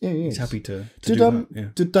 didn't he? Yeah, he's happy to do that. Yeah.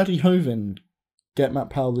 Did Daddy Hovind get Matt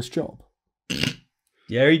Powell this job?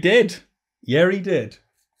 Yeah, he did.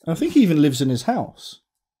 I think he even lives in his house.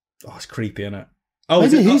 Oh, it's creepy, isn't it? Oh,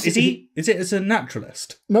 is it as a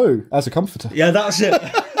naturalist? No, as a comforter. Yeah, that's it.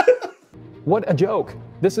 What a joke.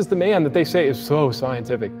 This is the man that they say is so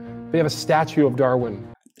scientific. They have a statue of Darwin.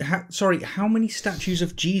 How many statues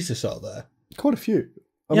of Jesus are there? Quite a few.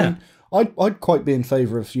 I mean, I'd quite be in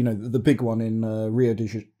favour of, the big one in Rio de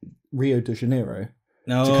Janeiro to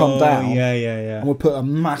come down. Yeah. And we'll put a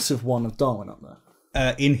massive one of Darwin up there.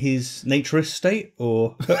 In his naturist state,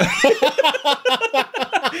 or?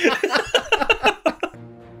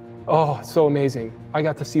 Oh, so amazing. I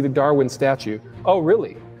got to see the Darwin statue. Oh,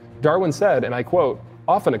 really? Darwin said, and I quote,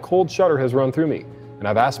 "Often a cold shudder has run through me, and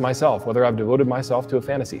I've asked myself whether I've devoted myself to a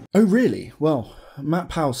fantasy." Oh, really? Well, Matt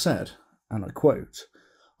Powell said, and I quote,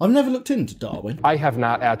 "I've never looked into Darwin." I have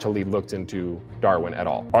not actually looked into Darwin at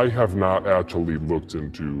all.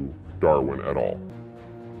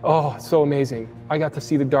 Oh, so amazing. I got to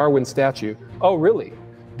see the Darwin statue. Oh, really?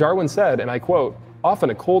 Darwin said, and I quote, "Often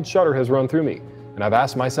a cold shudder has run through me, and I've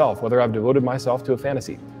asked myself whether I've devoted myself to a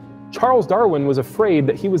fantasy." Charles Darwin was afraid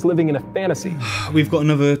that he was living in a fantasy. We've got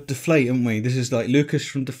another Deflate, haven't we? This is like Lucas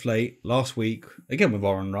from Deflate last week, again with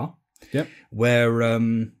Aron Ra. Yep. Where,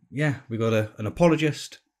 we got an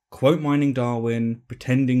apologist quote mining Darwin,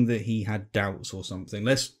 pretending that he had doubts or something.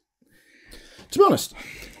 To be honest,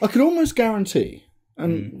 I could almost guarantee,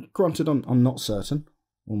 and granted I'm not certain,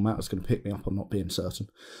 Well, Matt was going to pick me up on not being certain.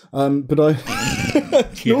 But I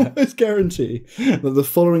can almost guarantee that the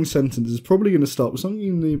following sentence is probably going to start with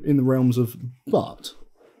something in the realms of "but."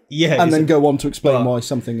 Yeah, and then go on to explain why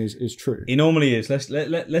something is true. It normally is. Let's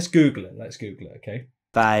Google it. Let's Google it, okay?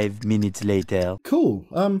 5 minutes later. Cool.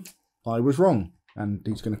 I was wrong. And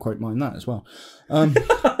he's going to quote mine that as well.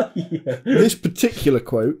 This particular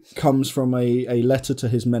quote comes from a letter to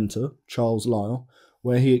his mentor, Charles Lyell,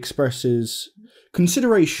 where he expresses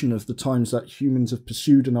consideration of the times that humans have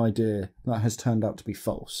pursued an idea that has turned out to be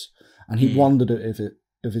false. And he wondered if it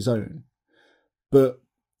of his own. But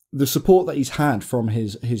the support that he's had from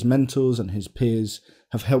his mentors and his peers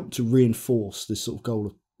have helped to reinforce this sort of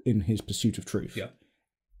goal in his pursuit of truth. Yeah.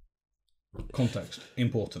 Context,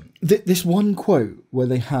 important. This one quote where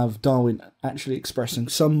they have Darwin actually expressing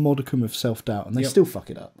some modicum of self-doubt and they still fuck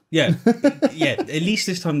it up. Yeah, yeah. At least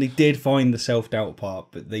this time they did find the self-doubt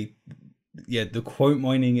part, but the quote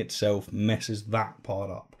mining itself messes that part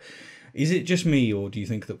up. Is it just me, or do you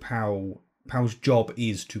think that Powell's job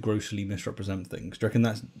is to grossly misrepresent things? Do you reckon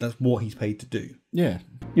that's what he's paid to do? Yeah.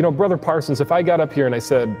 You know, Brother Parsons, if I got up here and I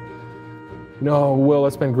said, "No, Will,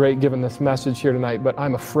 it's been great giving this message here tonight, but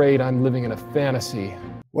I'm afraid I'm living in a fantasy."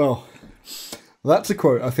 Well, that's a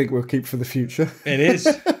quote I think we'll keep for the future. It is.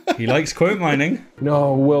 He likes quote mining.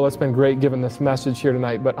 "No, Will, it's been great giving this message here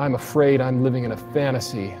tonight, but I'm afraid I'm living in a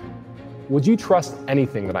fantasy. Would you trust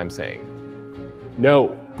anything that I'm saying?"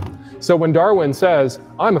 No. So when Darwin says,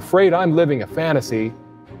 "I'm afraid I'm living a fantasy,"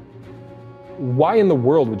 why in the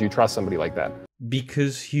world would you trust somebody like that?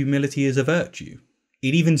 Because humility is a virtue.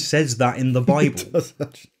 It even says that in the Bible. It does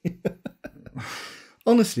actually.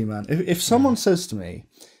 Honestly, man, if someone says to me,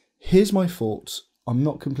 "Here's my thoughts, I'm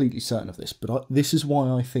not completely certain of this, but this is why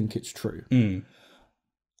I think it's true,"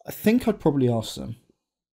 I think I'd probably ask them,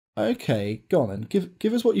 "Okay, go on then,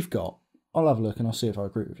 give us what you've got. I'll have a look and I'll see if I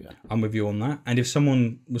agree with you." I'm with you on that. And if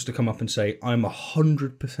someone was to come up and say, "I'm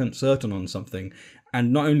 100% certain on something,"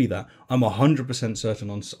 and not only that, I'm 100% certain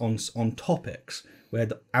on topics where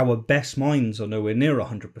our best minds are nowhere near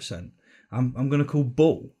 100%, I'm going to call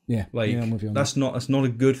bull. Yeah, I'm with you on that's not a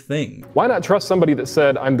good thing. Why not trust somebody that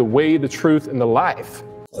said, "I'm the way, the truth, and the life"?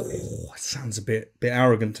 Oh, it sounds a bit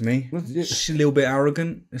arrogant to me. Just a little bit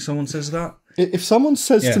arrogant if someone says that. If someone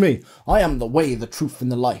says to me, "I am the way, the truth, and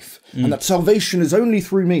the life, and that salvation is only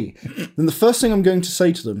through me," then the first thing I'm going to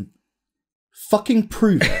say to them, "Fucking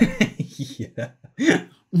prove it." Yeah.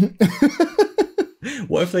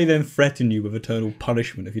 What if they then threaten you with eternal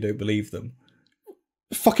punishment if you don't believe them?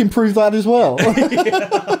 Fucking prove that as well.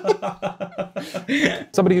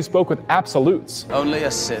 Somebody who spoke with absolutes. Only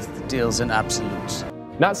a Sith deals in absolutes.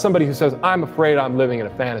 Not somebody who says, "I'm afraid I'm living in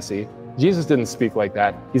a fantasy." Jesus didn't speak like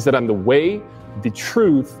that. He said, "I'm the way, the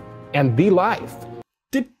truth, and the life."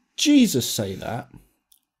 Did Jesus say that?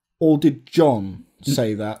 Or did John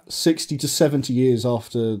say that 60 to 70 years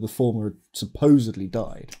after the former had supposedly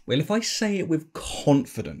died? Well, if I say it with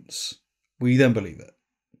confidence, will you then believe it?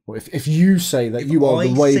 Well, if you say that you are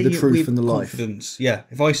the way, the truth, and the life. Yeah,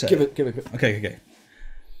 if I say Give it. Okay.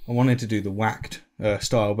 I wanted to do the whacked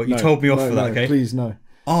style, but you told me off for that, okay? Please, no.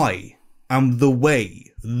 I am the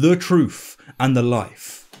way, the truth, and the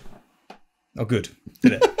life. Oh, good.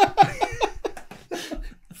 Did it.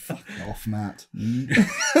 Fuck off, Matt.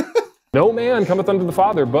 No man cometh unto the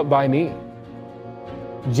Father but by me.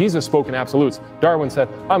 Jesus spoke in absolutes. Darwin said,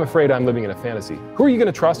 "I'm afraid I'm living in a fantasy." Who are you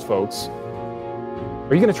going to trust, folks?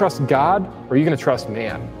 Are you going to trust God, or are you going to trust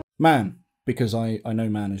man? Man, because I know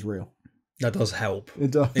man is real. That does help.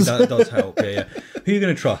 It does. It does help, yeah. Who are you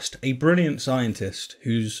going to trust? A brilliant scientist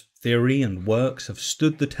whose theory and works have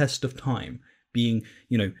stood the test of time, being,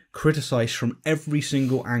 criticised from every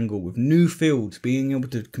single angle, with new fields being able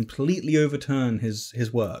to completely overturn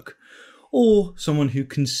his work? Or someone who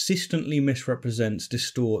consistently misrepresents,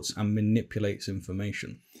 distorts, and manipulates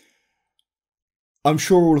information? I'm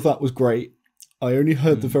sure all of that was great. I only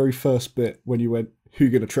heard the very first bit when you went, "Who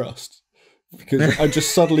you gonna trust?" Because I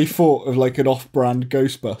just suddenly thought of like an off-brand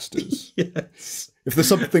Ghostbusters. Yes. If there's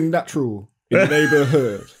something natural in the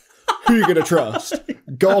neighbourhood, who you gonna trust?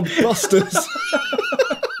 Godbusters.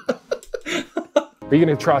 Are you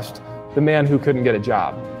going to trust the man who couldn't get a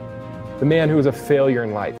job? The man who was a failure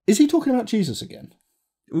in life? Is he talking about Jesus again?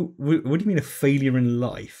 What do you mean a failure in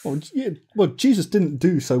life? Well, Jesus didn't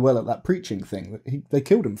do so well at that preaching thing. They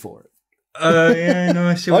killed him for it. Yeah, no,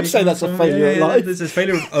 I see. I'd say that's a failure of life. There's a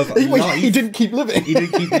failure of life. He didn't keep living. He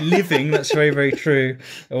didn't keep living. That's very, very true.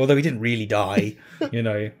 Although he didn't really die.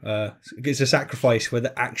 It's a sacrifice where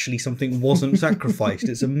actually something wasn't sacrificed.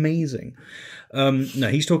 It's amazing. No,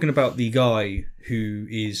 he's talking about the guy who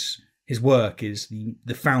is his work is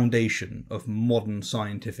the foundation of modern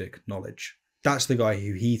scientific knowledge. That's the guy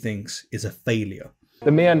who he thinks is a failure.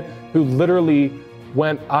 The man who literally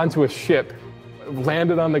went onto a ship,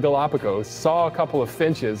 landed on the Galapagos, saw a couple of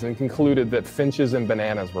finches, and concluded that finches and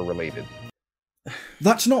bananas were related.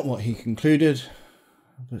 That's not what he concluded.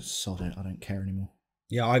 But sod it, I don't care anymore.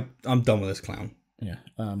 Yeah, I'm done with this clown. Yeah.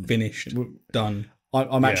 Finished. Done.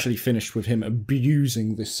 I'm actually finished with him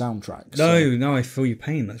abusing this soundtrack. No, I feel your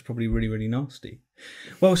pain. That's probably really, really nasty.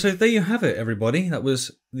 Well, so there you have it, everybody. That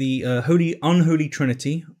was the unholy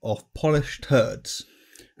trinity of polished turds.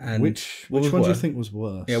 And which one do you think was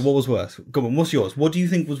worse? Yeah, what was worse? Come on, what's yours? What do you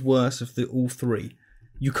think was worse of all three?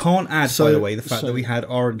 You can't add, by the way, the fact that we had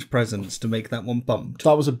orange presents to make that one bumped.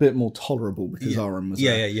 That was a bit more tolerable because Aron was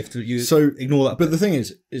there. Yeah, you have to ignore that. But the thing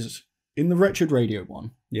is in the Wretched Radio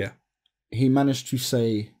one, he managed to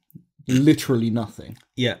say literally nothing.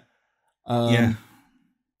 Yeah.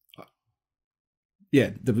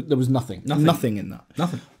 Yeah, there was nothing. Nothing in that.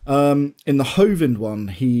 Nothing. In the Hovind one,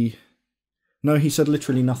 he said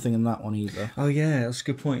literally nothing in that one either. Oh yeah, that's a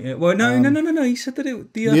good point. Yeah. Well, no. He said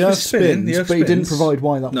that the Earth was spins, but he didn't provide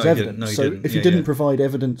why that was evidence. No, he so didn't. If he didn't provide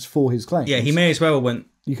evidence for his claims, he may as well went.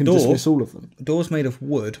 You can dismiss all of them. Door's made of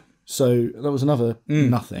wood. So that was another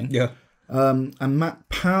nothing. Yeah. And Matt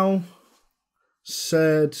Powell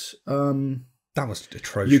said that was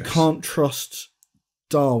atrocious. You can't trust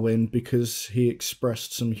Darwin because he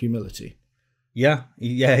expressed some humility. Yeah.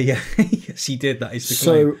 Yes, he did. That is the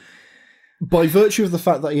claim. So, by virtue of the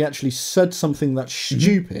fact that he actually said something that's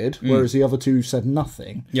stupid, whereas the other two said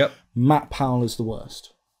nothing, Matt Powell is the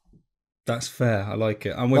worst. That's fair. I like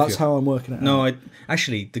it. I'm with you. That's how I'm working it out. No,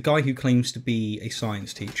 actually, the guy who claims to be a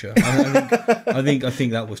science teacher, I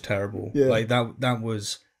think that was terrible. Yeah. Like that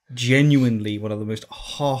was genuinely one of the most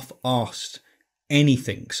half-assed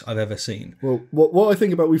anythings I've ever seen. Well, what I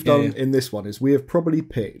think about we've done in this one is we have probably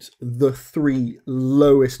picked the 3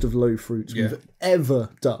 lowest of low fruits we've ever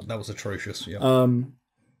done. That was atrocious. Yeah.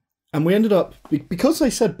 And we ended up, because they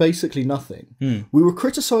said basically nothing, we were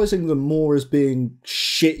criticising them more as being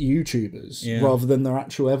shit YouTubers rather than their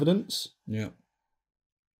actual evidence. Yeah.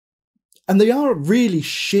 And they are really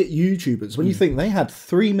shit YouTubers when you think they had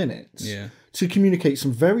 3 minutes to communicate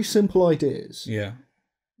some very simple ideas. Yeah.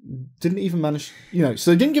 Didn't even manage, so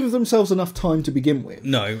they didn't give themselves enough time to begin with.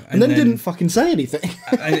 No. And then didn't fucking say anything.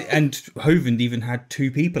 and Hovind even had 2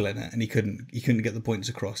 people in it and he couldn't get the points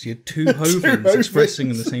across. He had 2 Hovinds expressing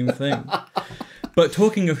the same thing. But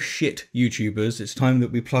talking of shit YouTubers, it's time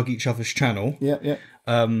that we plug each other's channel. Yeah. Do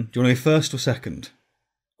you want to go first or second?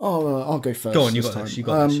 I'll go first. Go on, you got this. You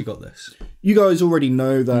got this. You guys already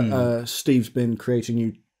know that Steve's been creating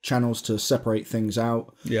new channels to separate things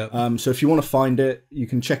out. Yeah. So if you want to find it, you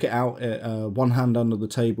can check it out at One Hand Under the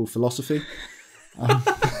Table Philosophy. Right,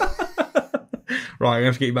 I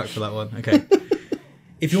have to get you back for that one. Okay.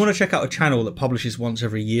 If you want to check out a channel that publishes once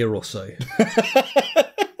every year or so.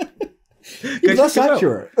 That's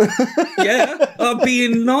accurate. Yeah. I'm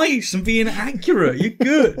being nice and being accurate. You're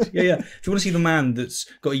good. Yeah. If you want to see the man that's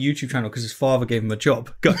got a YouTube channel because his father gave him a job,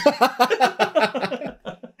 go.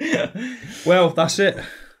 Well, that's it.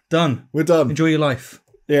 Done. We're done. Enjoy your life.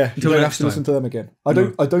 Yeah. Until you don't next have to time. listen to them again. I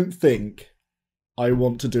don't think I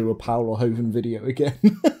want to do a Powell or Hovind video again.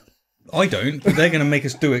 I don't, but they're going to make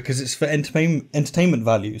us do it because it's for entertainment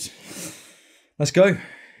values. Let's go.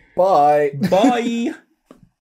 Bye. Bye.